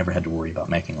money. He never had to worry about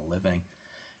making a living.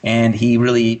 And he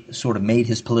really sort of made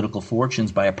his political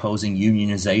fortunes by opposing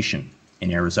unionization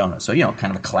in Arizona. So, kind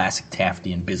of a classic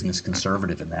Taftian business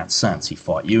conservative in that sense. He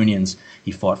fought unions.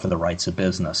 He fought for the rights of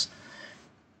business.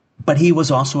 But he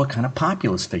was also a kind of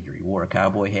populist figure. He wore a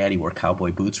cowboy hat. He wore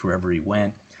cowboy boots wherever he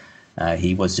went.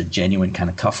 He was a genuine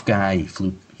kind of tough guy. He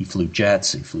flew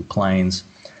jets. He flew planes.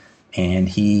 And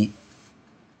he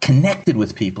connected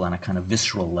with people on a kind of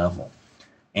visceral level.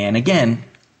 And again,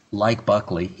 like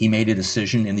Buckley, he made a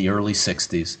decision in the early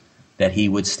 60s that he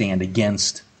would stand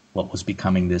against what was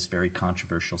becoming this very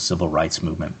controversial civil rights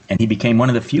movement. And he became one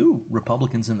of the few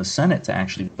Republicans in the Senate to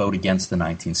actually vote against the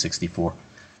 1964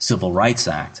 Civil Rights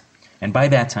Act. And by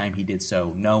that time, he did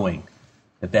so knowing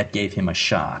that that gave him a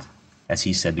shot, as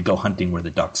he said, to go hunting where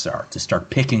the ducks are, to start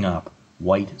picking up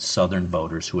white Southern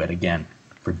voters who had, again,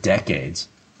 for decades,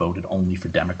 voted only for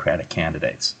Democratic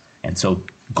candidates. And so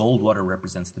Goldwater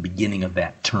represents the beginning of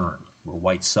that turn, where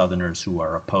white Southerners who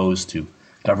are opposed to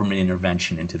government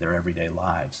intervention into their everyday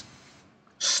lives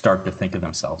start to think of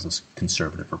themselves as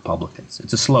conservative Republicans.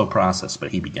 It's a slow process, but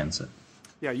he begins it.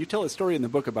 Yeah, you tell a story in the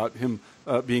book about him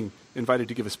being invited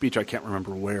to give a speech. I can't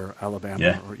remember where,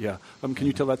 Alabama. Yeah. Can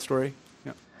you tell that story?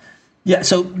 Yeah,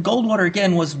 so Goldwater,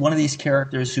 again, was one of these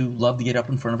characters who loved to get up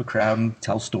in front of a crowd and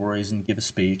tell stories and give a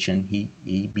speech, and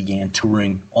he began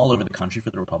touring all over the country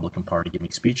for the Republican Party, giving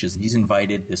speeches. And he's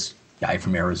invited this guy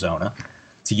from Arizona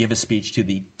to give a speech to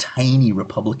the tiny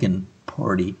Republican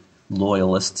Party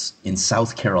loyalists in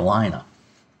South Carolina,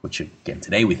 which, again,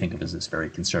 today we think of as this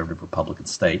very conservative Republican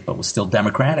state, but was still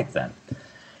Democratic then.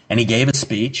 And he gave a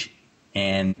speech,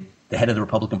 and the head of the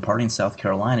Republican Party in South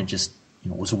Carolina just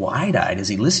was wide-eyed as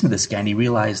he listened to this guy, and he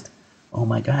realized, oh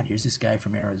my God, here's this guy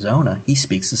from Arizona. He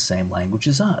speaks the same language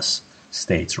as us.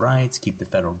 States' rights, keep the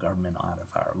federal government out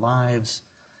of our lives,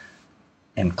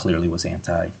 and clearly was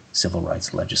anti-civil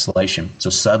rights legislation. So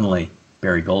suddenly,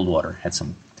 Barry Goldwater had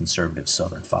some conservative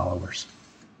Southern followers.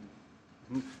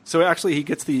 So actually he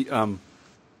gets the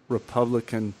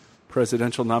Republican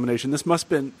presidential nomination. This must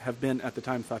have been, at the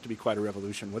time, thought to be quite a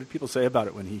revolution. What did people say about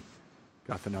it when he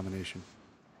got the nomination?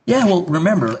 Yeah, well,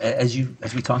 remember, as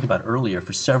we talked about earlier,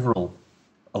 for several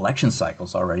election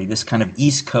cycles already, this kind of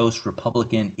East Coast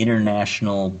Republican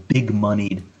international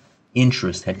big-moneyed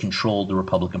interest had controlled the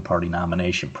Republican Party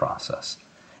nomination process.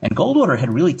 And Goldwater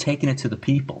had really taken it to the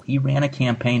people. He ran a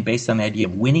campaign based on the idea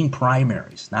of winning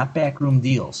primaries, not backroom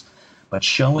deals, but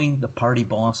showing the party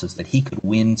bosses that he could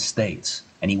win states.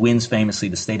 And he wins famously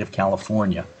the state of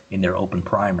California in their open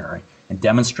primary and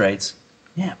demonstrates,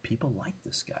 yeah, people like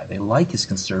this guy. They like his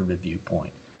conservative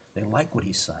viewpoint. They like what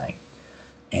he's saying.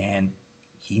 And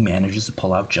he manages to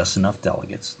pull out just enough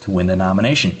delegates to win the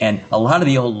nomination. And a lot of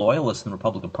the old loyalists in the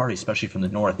Republican Party, especially from the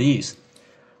Northeast,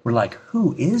 were like,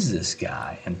 who is this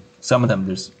guy? And some of them,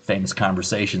 there's famous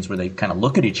conversations where they kind of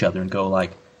look at each other and go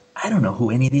like, I don't know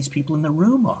who any of these people in the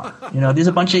room are. There's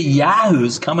a bunch of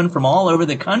yahoos coming from all over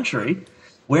the country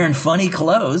wearing funny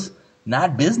clothes,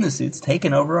 not business suits,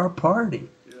 taking over our party.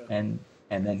 Yeah. And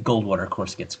And then Goldwater, of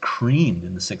course, gets creamed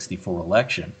in the 64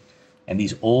 election. And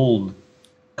these old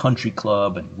country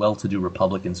club and well-to-do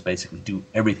Republicans basically do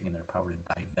everything in their power to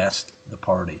divest the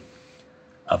party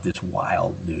of this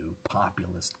wild, new,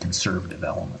 populist, conservative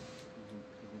element.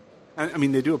 I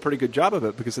mean, they do a pretty good job of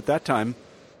it because at that time,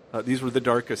 these were the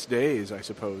darkest days, I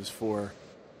suppose, for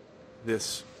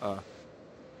this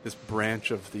this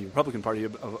branch of the Republican Party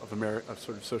of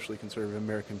sort of socially conservative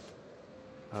American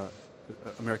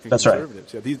That's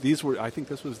conservatives. Right. Yeah, these were. I think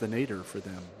this was the nadir for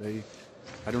them.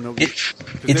 I don't know.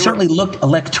 It certainly looked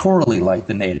electorally like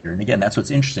the nadir. And again, that's what's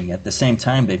interesting. At the same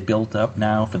time, they've built up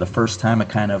now, for the first time, a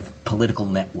kind of political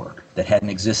network that hadn't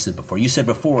existed before. You said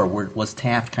before, was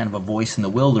Taft kind of a voice in the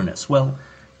wilderness? Well,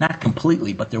 not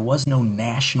completely, but there was no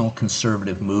national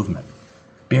conservative movement.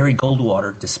 Barry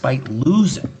Goldwater, despite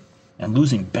losing, and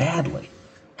losing badly,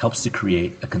 helps to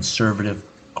create a conservative,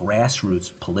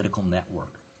 grassroots political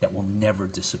network that will never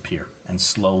disappear, and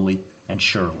slowly and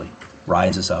surely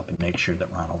rises up and makes sure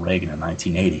that Ronald Reagan in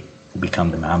 1980 will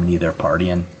become the nominee of their party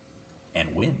and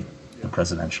win the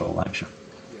presidential election.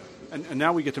 Yeah. And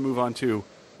now we get to move on to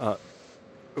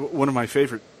one of my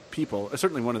favorite people,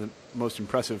 certainly one of the most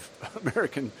impressive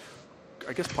American,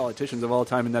 I guess, politicians of all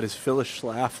time, and that is Phyllis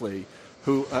Schlafly,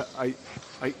 who I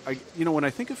when I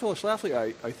think of Phyllis Schlafly,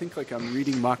 I think like I'm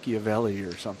reading Machiavelli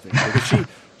or something. Because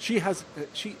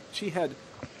she had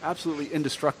absolutely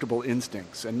indestructible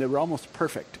instincts, and they were almost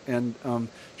perfect. And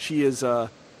she's kind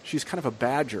of a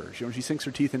badger. She sinks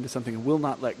her teeth into something and will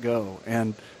not let go.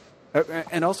 And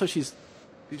also she's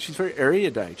very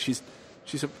erudite. She's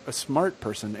a smart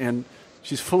person, and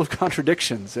she's full of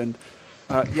contradictions. And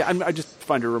I just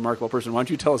find her a remarkable person. Why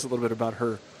don't you tell us a little bit about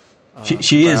her?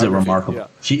 She is a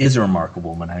remarkable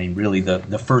woman. I mean, really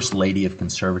the first lady of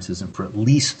conservatism for at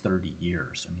least 30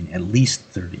 years. I mean, at least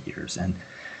 30 years. And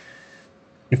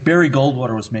if Barry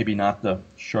Goldwater was maybe not the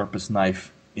sharpest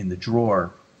knife in the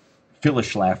drawer,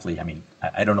 Phyllis Schlafly, I mean,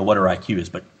 I don't know what her IQ is,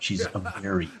 but she's a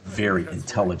very, very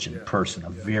intelligent person, a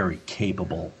very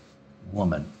capable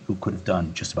woman who could have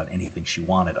done just about anything she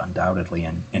wanted, undoubtedly,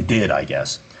 and did, I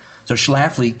guess. So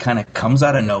Schlafly kind of comes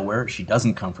out of nowhere. She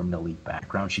doesn't come from an elite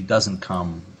background. She doesn't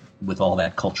come with all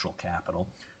that cultural capital.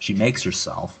 She makes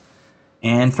herself.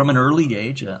 And from an early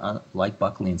age, like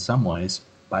Buckley in some ways,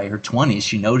 by her 20s,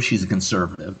 she knows she's a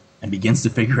conservative and begins to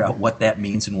figure out what that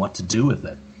means and what to do with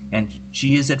it. And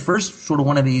she is at first sort of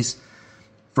one of these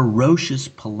ferocious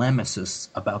polemicists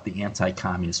about the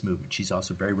anti-communist movement. She's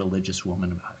also a very religious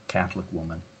woman, a Catholic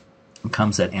woman, and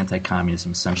comes at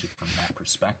anti-communism essentially from that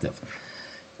perspective.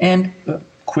 And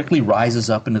quickly rises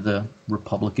up into the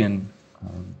Republican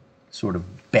sort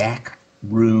of back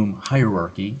room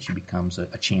hierarchy. She becomes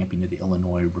a champion of the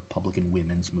Illinois Republican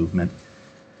women's movement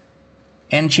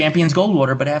and champions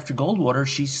Goldwater. But after Goldwater,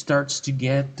 she starts to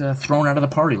get thrown out of the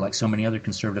party like so many other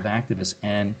conservative activists,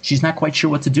 and she's not quite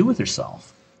sure what to do with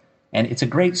herself. And it's a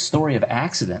great story of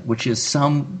accident, which is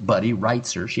somebody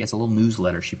writes her. She has a little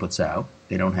newsletter she puts out.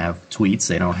 They don't have tweets.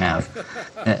 They don't have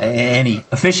any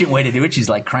efficient way to do it. She's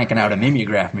like cranking out a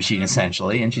mimeograph machine,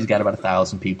 essentially, and she's got about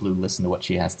 1,000 people who listen to what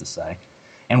she has to say.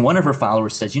 And one of her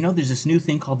followers says, there's this new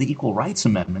thing called the Equal Rights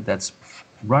Amendment that's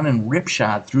running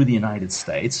ripshod through the United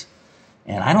States,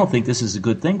 and I don't think this is a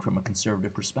good thing from a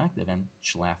conservative perspective. And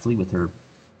Schlafly, with her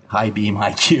high beam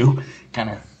IQ, kind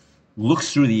of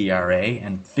looks through the ERA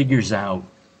and figures out,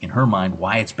 in her mind,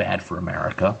 why it's bad for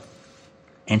America.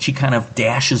 And she kind of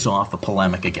dashes off a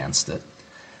polemic against it,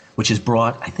 which has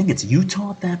brought, I think it's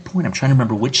Utah at that point. I'm trying to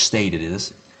remember which state it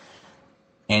is.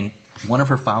 And one of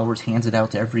her followers hands it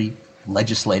out to every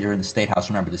legislator in the state house.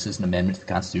 Remember, this is an amendment to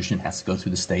the Constitution. It has to go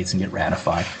through the states and get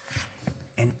ratified.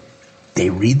 And they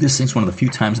read this thing. It's one of the few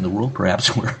times in the world,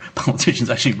 perhaps, where politicians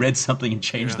actually read something and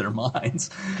changed their minds.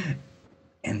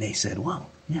 And they said, well,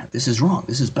 yeah, this is wrong.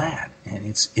 This is bad. And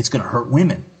it's going to hurt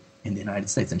women in the United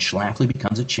States. And Schlafly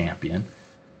becomes a champion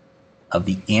of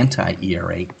the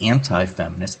anti-ERA,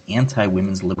 anti-feminist,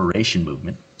 anti-women's liberation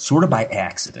movement, sort of by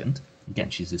accident. Again,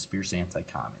 she's this fierce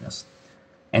anti-communist.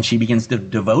 And she begins to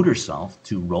devote herself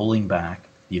to rolling back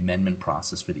the amendment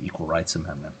process for the Equal Rights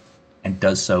Amendment, and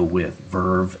does so with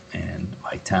verve and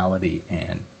vitality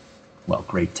and, well,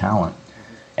 great talent.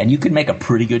 And you could make a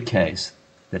pretty good case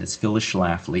that it's Phyllis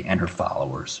Schlafly and her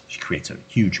followers. She creates a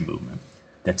huge movement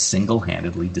that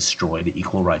single-handedly destroy the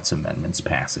Equal Rights Amendment's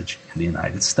passage in the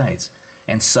United States.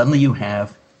 And suddenly you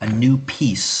have a new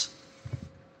piece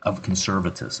of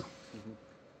conservatism,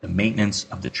 the maintenance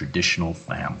of the traditional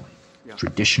family,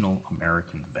 traditional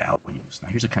American values. Now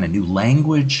here's a kind of new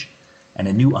language and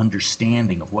a new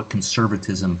understanding of what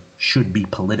conservatism should be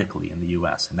politically in the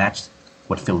U.S., and that's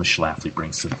what Phyllis Schlafly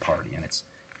brings to the party. And it's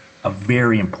a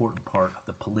very important part of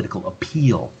the political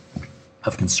appeal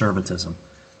of conservatism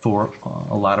for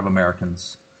a lot of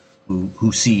Americans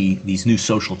who see these new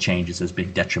social changes as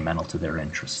being detrimental to their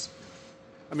interests.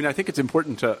 I mean, I think it's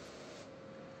important to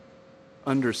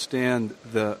understand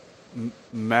the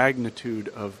magnitude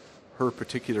of her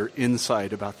particular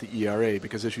insight about the ERA,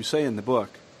 because as you say in the book,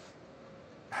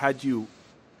 had you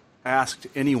asked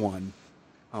anyone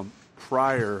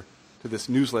prior to this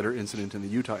newsletter incident and the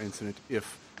Utah incident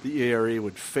if the ERA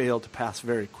would fail to pass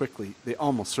very quickly, they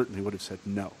almost certainly would have said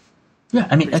no. Yeah,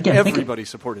 I mean, because again, everybody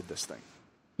supported this thing.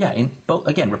 Yeah,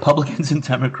 again, Republicans and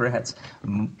Democrats,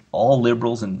 all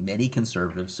liberals and many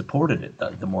conservatives supported it.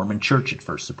 The Mormon Church at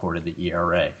first supported the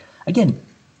ERA. Again,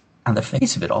 on the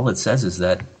face of it, all it says is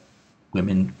that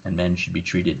women and men should be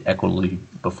treated equally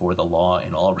before the law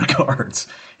in all regards.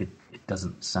 It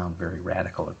doesn't sound very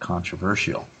radical or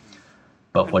controversial.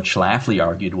 But what Schlafly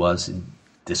argued was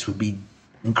this would be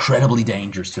incredibly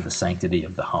dangerous to the sanctity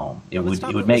of the home. Let's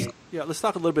talk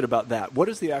a little bit about that. What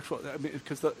is the actual? I mean,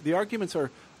 because the arguments are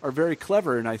very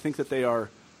clever, and I think that they are,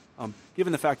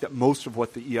 given the fact that most of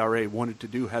what the ERA wanted to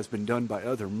do has been done by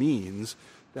other means,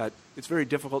 that it's very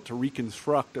difficult to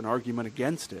reconstruct an argument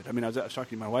against it. I mean, I was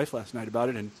talking to my wife last night about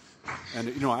it, and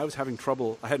I was having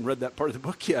trouble. I hadn't read that part of the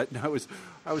book yet, and I was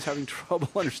having trouble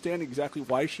understanding exactly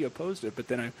why she opposed it. But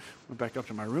then I went back up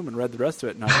to my room and read the rest of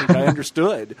it, and I think I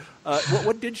understood.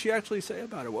 What did she actually say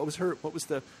about it? What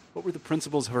were the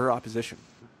principles of her opposition?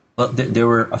 Well, there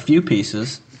were a few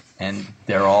pieces, and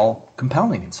they're all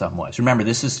compelling in some ways. Remember,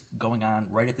 this is going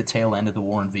on right at the tail end of the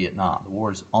war in Vietnam. The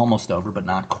war is almost over, but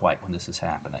not quite when this is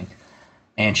happening.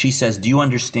 And she says, do you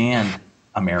understand,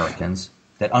 Americans,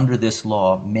 that under this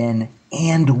law, men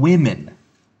and women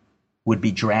would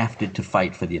be drafted to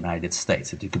fight for the United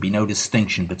States, that there could be no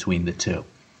distinction between the two.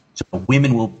 So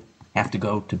women will have to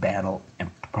go to battle and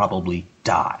probably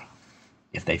die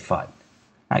if they fight.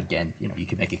 Again, you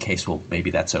can make a case, well,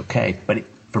 maybe that's okay. But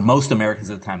for most Americans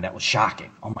at the time, that was shocking.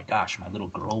 Oh, my gosh, my little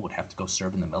girl would have to go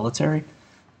serve in the military?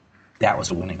 That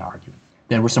was a winning argument.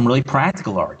 There were some really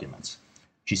practical arguments.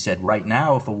 She said, right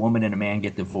now, if a woman and a man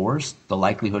get divorced, the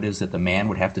likelihood is that the man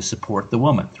would have to support the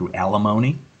woman through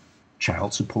alimony,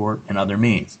 child support, and other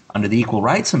means. Under the Equal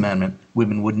Rights Amendment,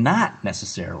 women would not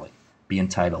necessarily be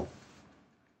entitled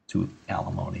to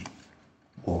alimony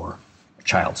or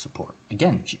child support.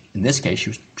 Again, in this case,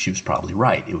 she was probably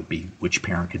right. It would be which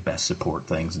parent could best support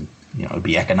things, and it would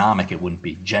be economic. It wouldn't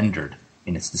be gendered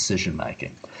in its decision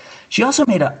making. She also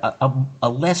made a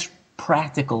less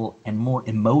practical and more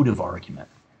emotive argument,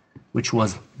 which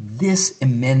was this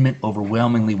amendment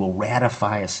overwhelmingly will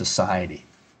ratify a society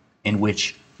in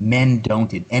which men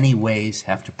don't in any ways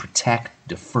have to protect,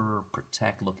 defer,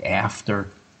 look after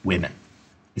women.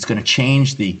 It's going to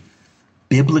change the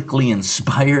biblically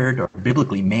inspired or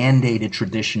biblically mandated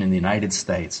tradition in the United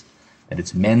States that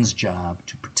it's men's job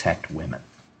to protect women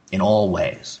in all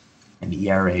ways. And the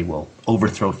ERA will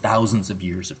overthrow thousands of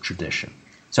years of tradition.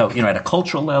 So, at a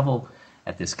cultural level,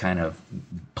 at this kind of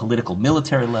political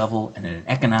military level, and at an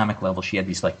economic level, she had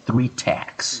these three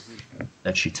tacks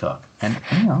that she took. And,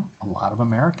 a lot of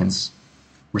Americans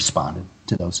responded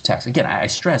to those tacks. Again, I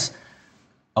stress,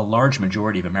 a large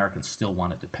majority of Americans still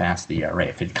wanted to pass the ERA.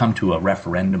 If it had come to a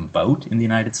referendum vote in the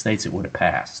United States, it would have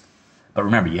passed. But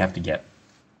remember, you have to get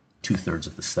 2/3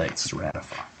 of the states to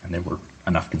ratify. And there were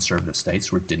enough conservative states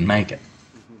where it didn't make it.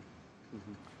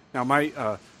 Now,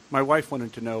 my wife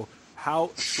wanted to know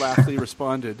how Schlafly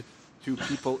responded to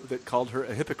people that called her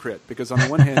a hypocrite. Because on the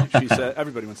one hand, she said,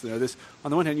 everybody wants to know this,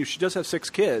 on the one hand, she does have 6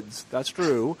 kids. That's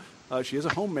true. She is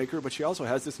a homemaker, but she also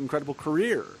has this incredible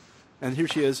career. And here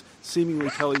she is seemingly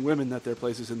telling women that their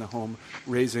place is in the home,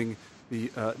 raising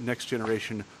the next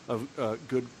generation of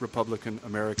good Republican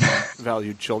American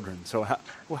valued children. So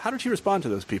how did she respond to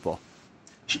those people?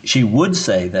 She would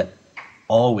say that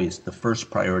always the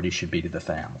first priority should be to the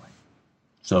family.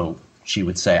 So she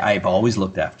would say, I've always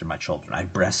looked after my children. I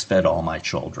breastfed all my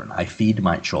children. I feed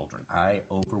my children. I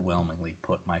overwhelmingly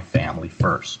put my family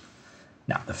first.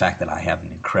 Now, the fact that I have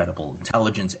an incredible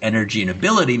intelligence, energy, and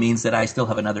ability means that I still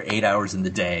have another 8 hours in the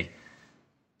day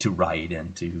to write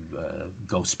and to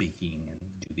go speaking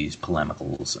and do these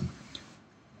polemicals.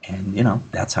 And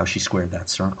that's how she squared that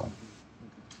circle.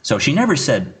 So she never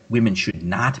said women should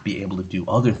not be able to do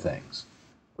other things.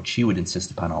 What she would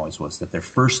insist upon always was that their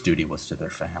first duty was to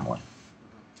their family.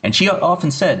 And she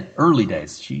often said, early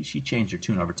days, she changed her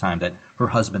tune over time, that her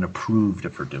husband approved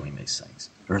of her doing these things.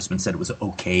 Her husband said it was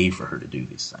okay for her to do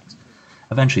these things.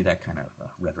 Eventually that kind of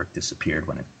rhetoric disappeared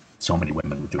when so many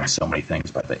women were doing so many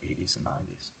things by the 80s and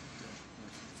 90s.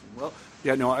 Well,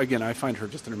 Yeah, no, again, I find her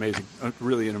just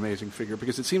really an amazing figure,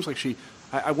 because it seems like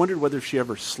I wondered whether she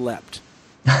ever slept,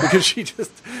 because she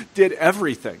just did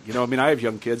everything. I mean, I have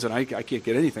young kids, and I can't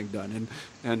get anything done,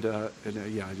 and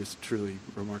just truly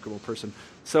remarkable person.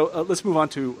 So let's move on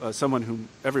to someone whom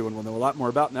everyone will know a lot more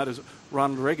about, and that is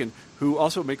Ronald Reagan, who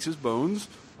also makes his bones,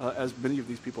 as many of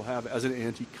these people have, as an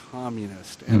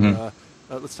anti-communist. And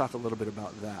let's talk a little bit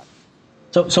about that.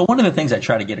 So one of the things I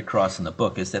try to get across in the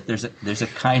book is that there's a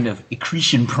kind of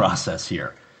accretion process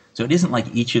here. So it isn't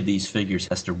like each of these figures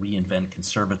has to reinvent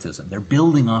conservatism. They're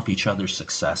building off each other's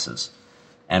successes.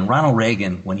 And Ronald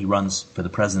Reagan, when he runs for the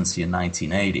presidency in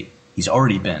 1980, he's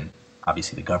already been,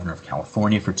 obviously, the governor of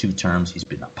California for 2 terms. He's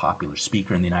been a popular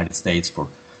speaker in the United States for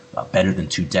better than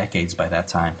 2 decades by that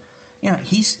time.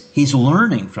 He's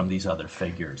learning from these other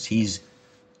figures.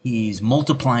 He's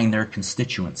multiplying their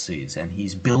constituencies, and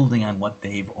he's building on what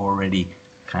they've already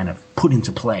kind of put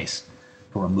into place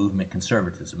for a movement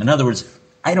conservatism. In other words,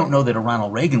 I don't know that a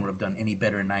Ronald Reagan would have done any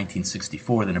better in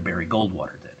 1964 than a Barry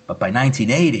Goldwater did. But by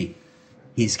 1980,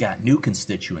 he's got new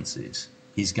constituencies,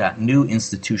 he's got new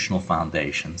institutional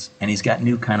foundations, and he's got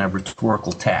new kind of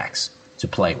rhetorical tacks to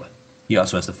play with. He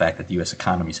also has the fact that the U.S.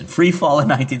 economy is in free fall in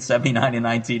 1979 and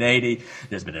 1980.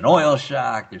 There's been an oil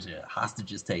shock. There's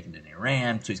hostages taken in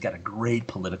Iran. So he's got a great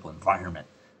political environment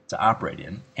to operate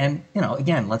in. And,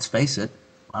 again, let's face it,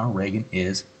 Ronald Reagan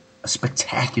is a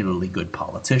spectacularly good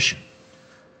politician.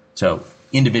 So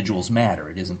individuals matter.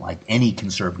 It isn't like any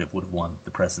conservative would have won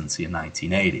the presidency in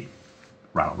 1980.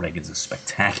 Ronald Reagan's a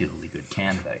spectacularly good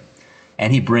candidate.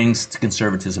 And he brings to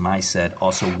conservatism, I said,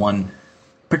 also one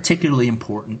particularly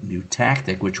important new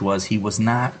tactic, which was he was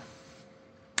not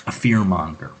a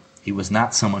fearmonger. He was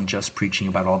not someone just preaching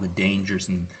about all the dangers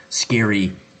and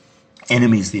scary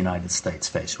enemies the United States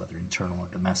face, whether internal or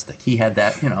domestic. He had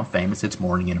that, famous "It's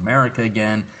Morning in America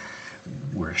Again,"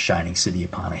 "We're a shining city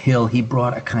upon a hill." He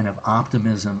brought a kind of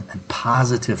optimism and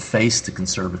positive face to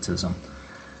conservatism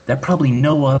that probably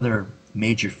no other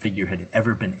major figure had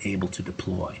ever been able to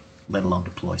deploy, let alone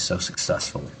deploy so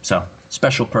successfully. So,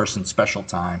 special person, special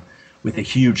time, with a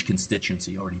huge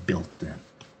constituency already built in.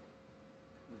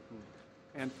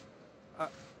 And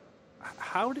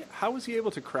how was he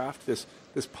able to craft this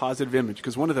positive image?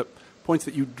 Because one of the points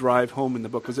that you drive home in the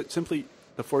book, was it simply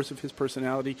the force of his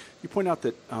personality? You point out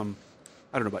that, I don't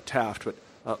know about Taft, but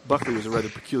Buckley was a rather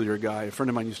peculiar guy. A friend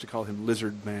of mine used to call him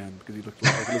Lizard Man because he looked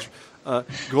like a lizard.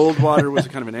 Goldwater was a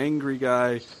kind of an angry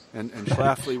guy, and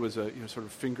Schlafly was a sort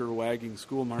of finger-wagging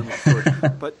school marmot sort.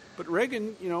 But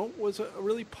Reagan, was a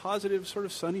really positive, sort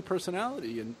of sunny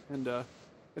personality, and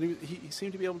he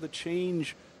seemed to be able to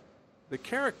change the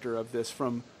character of this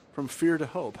from fear to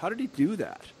hope. How did he do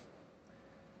that?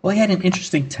 Well, he had an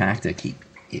interesting tactic,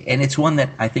 and it's one that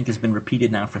I think has been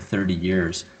repeated now for 30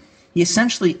 years. He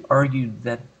essentially argued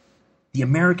that the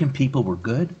American people were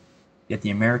good, yet the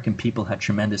American people had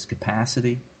tremendous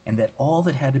capacity, and that all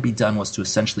that had to be done was to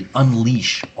essentially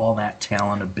unleash all that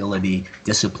talent, ability,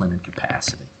 discipline, and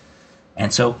capacity.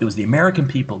 And so it was the American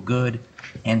people good,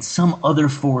 and some other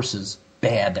forces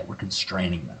bad that were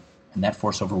constraining them. And that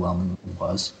force overwhelmingly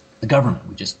was the government.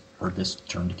 We just heard this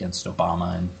turned against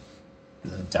Obama and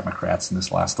the Democrats in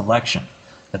this last election.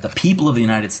 That the people of the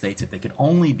United States, if they could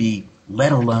only be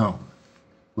let alone,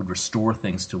 would restore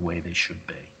things to the way they should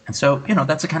be. And so,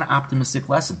 that's a kind of optimistic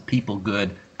lesson. People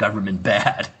good, government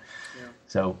bad. Yeah.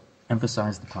 So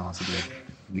emphasize the positive.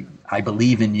 I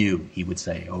believe in you, he would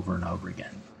say over and over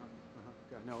again.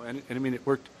 Yeah, no, and I mean, it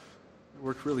worked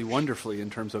really wonderfully in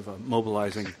terms of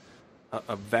mobilizing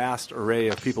a vast array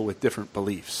of people with different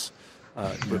beliefs,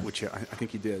 which I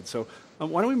think he did. So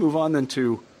why don't we move on then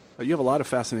to, you have a lot of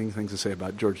fascinating things to say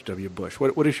about George W. Bush.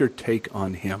 What is your take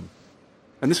on him?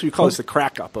 And this we call this the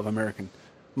crack-up of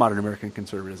modern American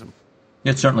conservatism.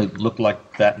 It certainly looked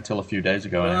like that until a few days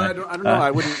ago. I don't know. I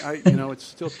wouldn't. It's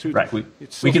still too right. We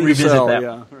can revisit that.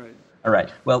 Yeah. Right. All right.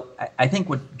 Well, I think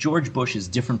what George Bush is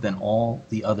different than all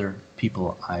the other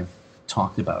people I've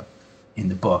talked about in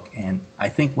the book, and I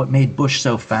think what made Bush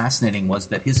so fascinating was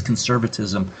that his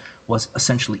conservatism was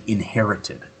essentially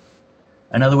inherited.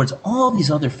 In other words, all these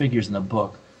other figures in the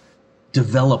book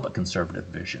develop a conservative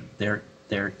vision. They're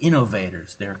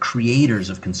innovators. They're creators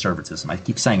of conservatism. I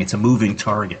keep saying it's a moving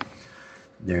target.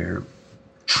 They're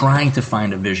trying to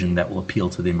find a vision that will appeal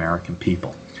to the American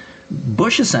people.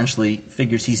 Bush essentially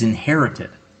figures he's inherited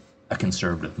a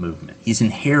conservative movement. He's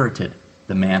inherited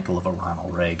the mantle of a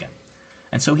Ronald Reagan.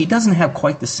 And so he doesn't have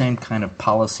quite the same kind of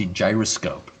policy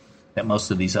gyroscope that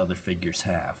most of these other figures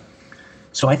have.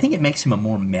 So I think it makes him a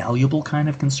more malleable kind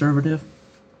of conservative.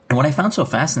 And what I found so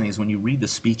fascinating is when you read the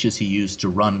speeches he used to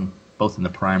run both in the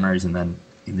primaries and then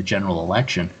in the general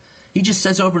election, He just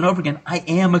says over and over again, I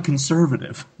am a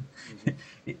conservative.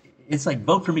 It's like,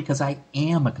 vote for me because I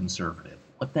am a conservative.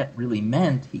 What that really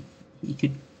meant, he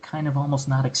could kind of almost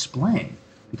not explain,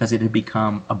 because it had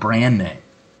become a brand name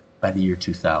by the year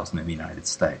 2000 in the United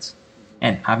States.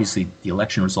 And obviously the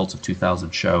election results of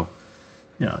 2000 show,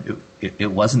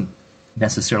 it wasn't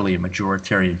necessarily a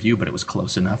majoritarian view, but it was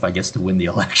close enough, I guess, to win the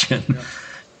election. Yeah.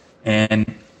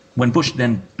 And when Bush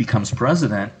then becomes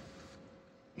president,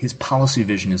 his policy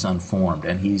vision is unformed,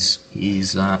 and he's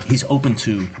open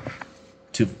to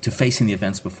facing the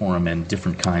events before him and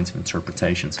different kinds of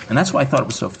interpretations. And that's why I thought it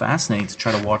was so fascinating to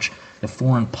try to watch the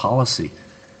foreign policy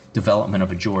development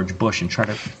of a George Bush and try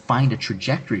to find a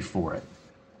trajectory for it.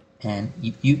 And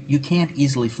you can't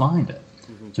easily find it.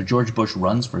 Mm-hmm. So George Bush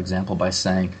runs, for example, by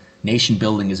saying nation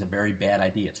building is a very bad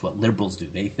idea. It's what liberals do.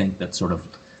 They think that sort of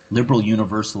liberal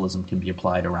universalism can be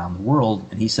applied around the world.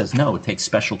 And he says, no, it takes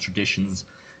special traditions.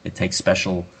 It takes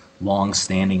special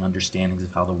long-standing understandings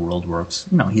of how the world works.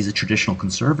 He's a traditional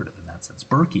conservative in that sense,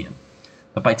 Burkean.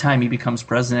 But by the time he becomes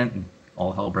president and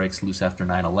all hell breaks loose after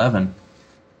 9/11,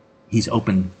 he's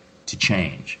open to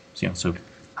change. So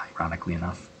ironically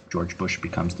enough, George Bush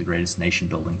becomes the greatest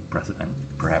nation-building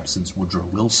president, perhaps since Woodrow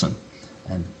Wilson.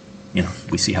 And,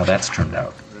 we see how that's turned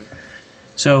out.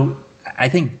 So I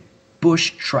think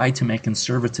Bush tried to make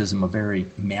conservatism a very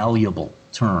malleable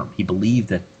term. He believed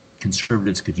that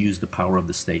conservatives could use the power of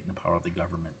the state and the power of the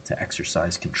government to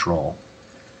exercise control.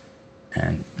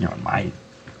 And, in my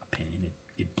opinion,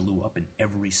 it blew up in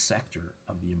every sector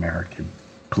of the American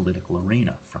political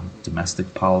arena, from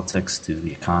domestic politics to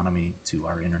the economy to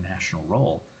our international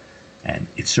role. And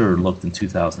it sure looked in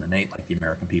 2008 like the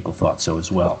American people thought so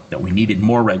as well, that we needed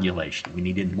more regulation, we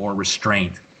needed more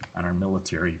restraint on our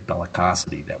military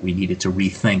bellicosity, that we needed to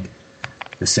rethink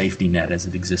the safety net as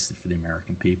it existed for the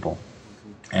American people.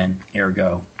 And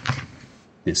ergo,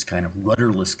 this kind of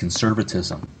rudderless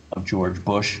conservatism of George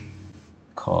Bush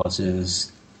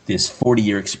causes this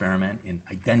 40-year experiment in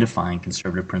identifying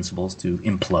conservative principles to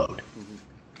implode,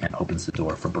 and opens the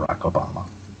door for Barack Obama.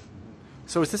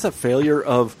 So is this a failure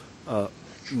of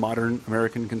modern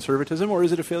American conservatism, or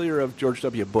is it a failure of George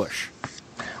W. Bush?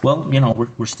 Well,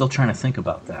 we're still trying to think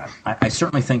about that. I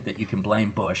certainly think that you can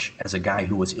blame Bush as a guy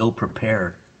who was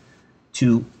ill-prepared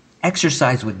to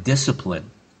exercise with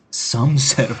discipline some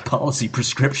set of policy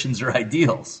prescriptions or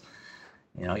ideals.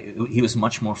 He was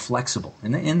much more flexible.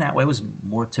 And in that way, was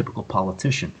more typical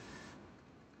politician.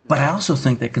 But I also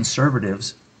think that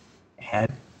conservatives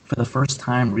had, for the first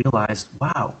time, realized,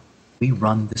 wow, we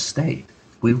run the state.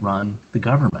 We run the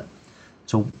government.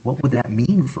 So what would that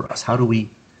mean for us? How do we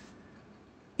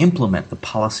implement the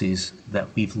policies that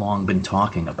we've long been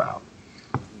talking about?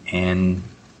 And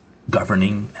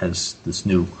governing, as this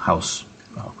new House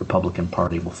Republican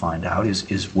Party will find out,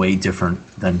 is way different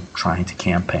than trying to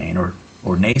campaign or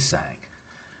naysaying.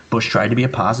 Bush tried to be a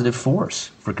positive force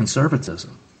for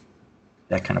conservatism.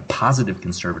 That kind of positive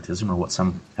conservatism, or what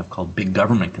some have called big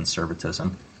government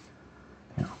conservatism,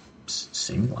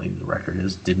 seemingly the record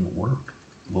is didn't work.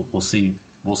 We'll see.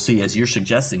 We'll see. As you're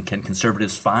suggesting, can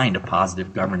conservatives find a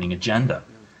positive governing agenda?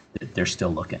 They're still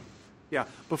looking. Yeah.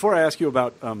 Before I ask you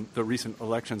about the recent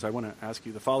elections, I want to ask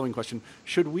you the following question.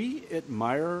 Should we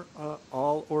admire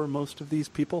all or most of these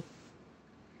people?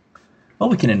 Well,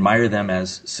 we can admire them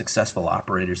as successful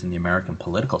operators in the American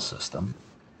political system.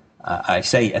 I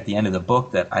say at the end of the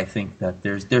book that I think that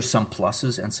there's some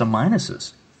pluses and some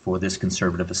minuses for this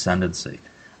conservative ascendancy.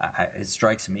 It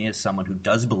strikes me as someone who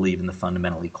does believe in the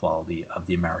fundamental equality of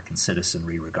the American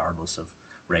citizenry, regardless of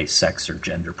race, sex, or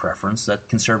gender preference, that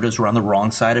conservatives were on the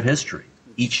wrong side of history.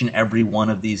 Each and every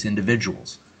one of these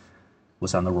individuals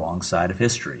was on the wrong side of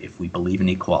history. If we believe in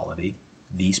equality,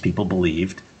 these people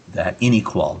believed that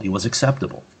inequality was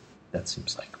acceptable. That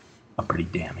seems like a pretty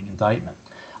damning indictment.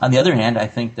 On the other hand, I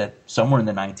think that somewhere in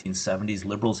the 1970s,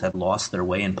 liberals had lost their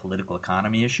way in political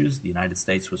economy issues. The United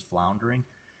States was floundering,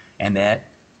 and that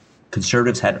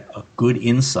conservatives had a good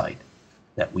insight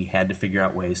that we had to figure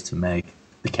out ways to make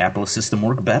the capitalist system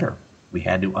work better. We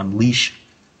had to unleash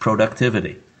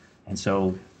productivity. And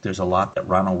so there's a lot that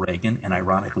Ronald Reagan and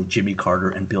ironically Jimmy Carter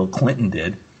and Bill Clinton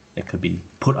did that could be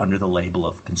put under the label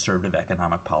of conservative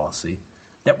economic policy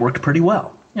that worked pretty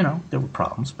well. There were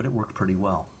problems, but it worked pretty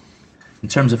well. In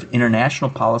terms of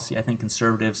international policy, I think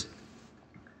conservatives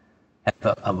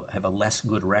have a less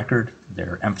good record.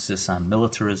 Their emphasis on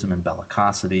militarism and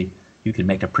bellicosity, you can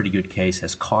make a pretty good case,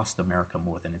 has cost America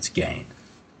more than it's gained.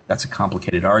 That's a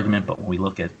complicated argument, but when we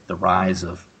look at the rise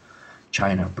of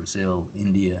China, Brazil,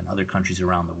 India, and other countries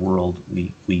around the world,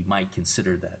 we might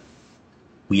consider that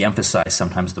we emphasize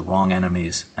sometimes the wrong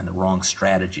enemies and the wrong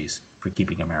strategies for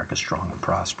keeping America strong and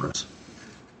prosperous.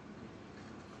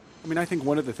 I mean, I think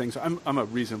one of the things, I'm a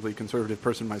reasonably conservative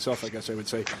person myself, I guess I would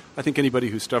say. I think anybody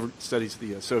who studies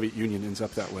the Soviet Union ends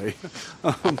up that way.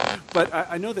 But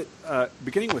I know that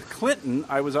beginning with Clinton,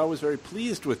 I was always very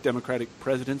pleased with Democratic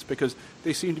presidents because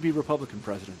they seem to be Republican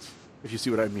presidents, if you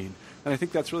see what I mean. And I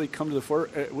think that's really come to the fore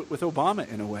with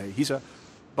Obama in a way. He's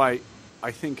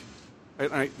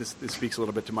this speaks a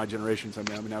little bit to my generation.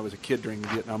 I mean, I was a kid during the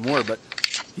Vietnam War, but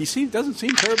he doesn't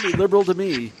seem terribly liberal to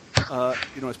me,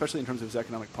 especially in terms of his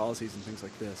economic policies and things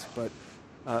like this.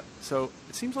 But so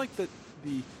it seems like that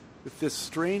this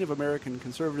strain of American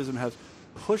conservatism has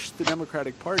pushed the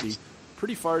Democratic Party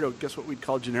pretty far to, I guess, what we'd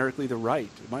call generically the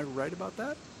right. Am I right about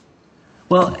that?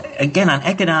 Well, again, on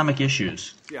economic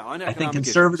issues, I think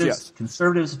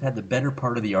conservatives have had the better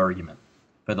part of the argument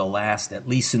for the last, at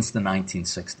least since the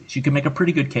 1960s. You can make a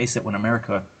pretty good case that when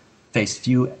America faced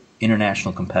few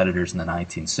international competitors in the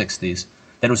 1960s,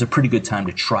 that it was a pretty good time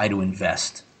to try to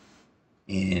invest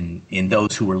in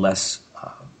those who were less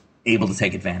able to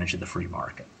take advantage of the free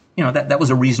market. That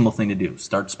was a reasonable thing to do.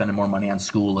 Start spending more money on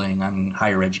schooling, on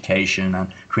higher education,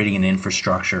 on creating an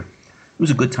infrastructure. It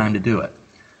was a good time to do it.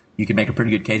 You could make a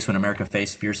pretty good case when America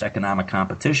faced fierce economic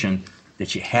competition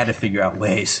that you had to figure out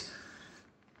ways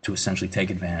to essentially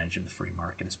take advantage of the free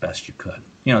market as best you could.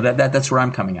 That's where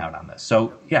I'm coming out on this.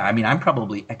 So, I'm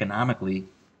probably economically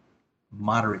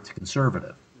moderate to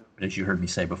conservative. But as you heard me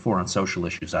say before, on social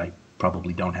issues, I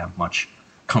probably don't have much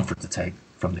comfort to take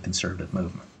from the conservative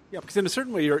movement. Yeah, because in a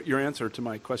certain way, your answer to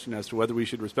my question as to whether we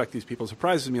should respect these people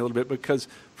surprises me a little bit, because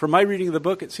from my reading of the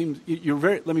book, it seems you're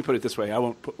very, let me put it this way, I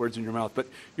won't put words in your mouth, but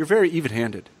you're very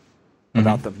even-handed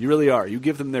about them. You really are. You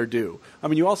give them their due. I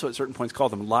mean, you also at certain points call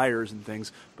them liars and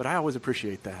things, but I always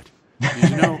appreciate that.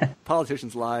 Because,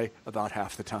 politicians lie about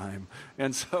half the time.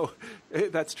 And so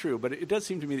that's true. But it does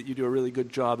seem to me that you do a really good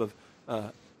job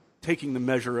of taking the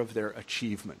measure of their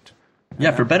achievement.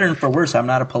 Yeah, for better and for worse, I'm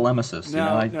not a polemicist.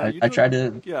 I try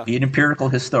to be an empirical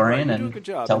historian and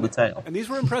tell the tale. And these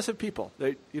were impressive people.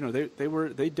 They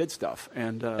did stuff,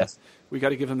 and yes. We got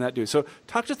to give them that due. So,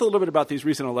 talk just a little bit about these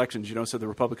recent elections. So the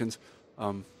Republicans, I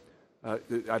don't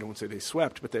want to say they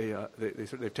swept, but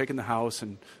they've taken the House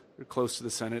and they're close to the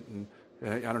Senate. And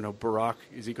I don't know, Barack,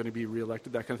 is he going to be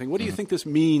reelected? That kind of thing. What do you think this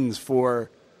means for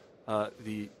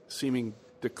the seeming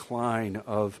decline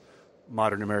of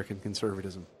modern American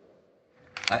conservatism?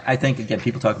 I think, again,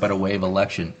 people talk about a wave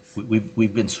election.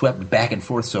 We've been swept back and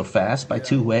forth so fast by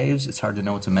two waves, it's hard to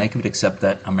know what to make of it, except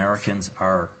that Americans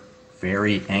are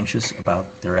very anxious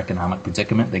about their economic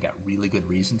predicament. They got really good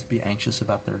reason to be anxious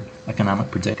about their economic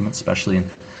predicament, especially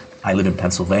I live in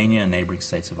Pennsylvania and neighboring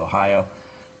states of Ohio.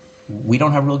 We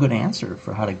don't have a real good answer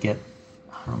for how to get,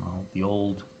 the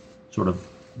old sort of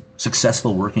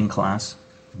successful working class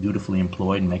dutifully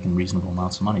employed and making reasonable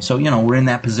amounts of money. So, we're in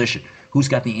that position. Who's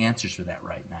got the answers for that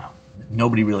right now?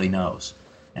 Nobody really knows.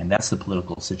 And that's the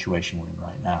political situation we're in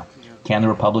right now. Yeah. Can the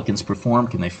Republicans perform?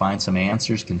 Can they find some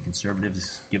answers? Can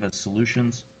conservatives give us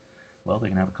solutions? Well, they're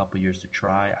going to have a couple of years to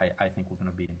try. I think we're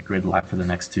going to be in gridlock for the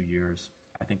next 2 years.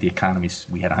 I think the economy,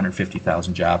 we had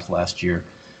 150,000 jobs last year.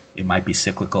 It might be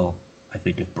cyclical. I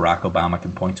think if Barack Obama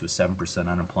can point to a 7%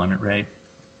 unemployment rate,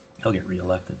 he'll get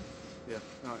reelected. Yeah,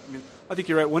 I think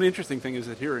you're right. One interesting thing is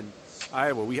that here in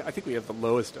Iowa, I think we have the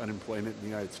lowest unemployment in the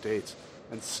United States,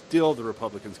 and still the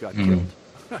Republicans got killed.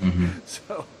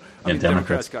 So,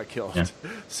 Democrats got killed. Yeah.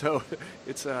 So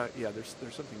it's there's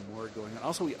something more going on.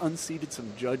 Also, we unseated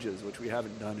some judges, which we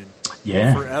haven't done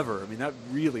in forever. That's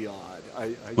really odd.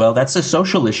 Well, that's the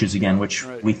social issues again, which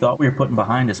we thought we were putting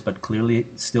behind us, but clearly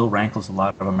it still rankles a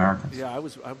lot of Americans. Yeah,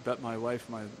 I bet my wife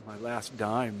my last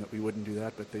dime that we wouldn't do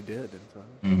that, but they did, and so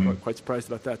I'm quite surprised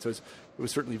about that. So it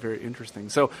was certainly very interesting.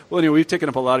 So, well, anyway, we've taken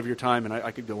up a lot of your time, and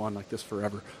I could go on like this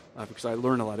forever because I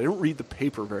learn a lot. I don't read the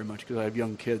paper very much because I have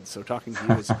young kids, so talking to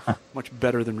you is much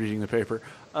better than reading the paper.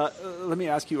 Let me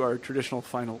ask you our traditional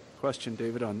final question,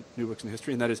 David, on New Books in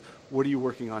History, and that is, what are you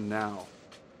working on now?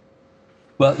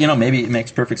 Well, maybe it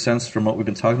makes perfect sense from what we've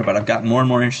been talking about. I've gotten more and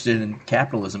more interested in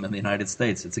capitalism in the United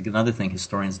States. It's another thing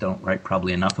historians don't write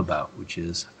probably enough about, which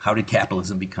is how did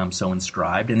capitalism become so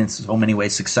inscribed and in so many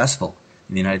ways successful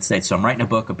in the United States. So I'm writing a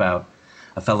book about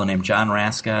a fellow named John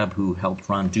Raskob who helped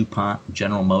run DuPont,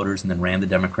 General Motors, and then ran the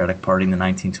Democratic Party in the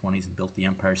 1920s and built the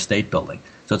Empire State Building.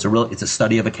 So it's a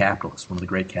study of a capitalist, one of the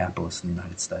great capitalists in the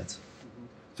United States.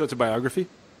 So it's a biography?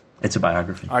 It's a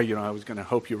biography. I was going to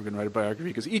hope you were going to write a biography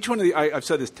because each one of I've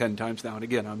said this 10 times now, and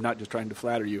again, I'm not just trying to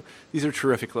flatter you. These are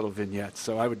terrific little vignettes.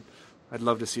 So I'd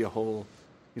love to see a whole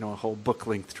a whole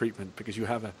book-length treatment because you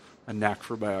have a knack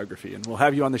for biography. And we'll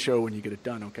have you on the show when you get it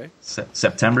done, okay?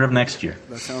 September of next year.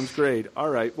 That sounds great. All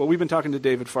right. Well, we've been talking to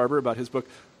David Farber about his book,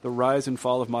 The Rise and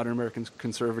Fall of Modern American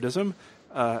Conservatism.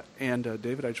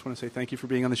 David, I just want to say thank you for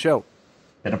being on the show.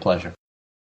 Been a pleasure.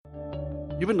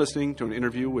 You've been listening to an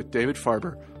interview with David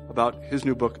Farber about his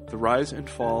new book, The Rise and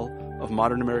Fall of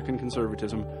Modern American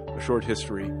Conservatism, A Short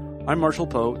History. I'm Marshall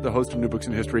Poe, the host of New Books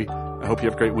in History. I hope you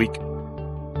have a great week.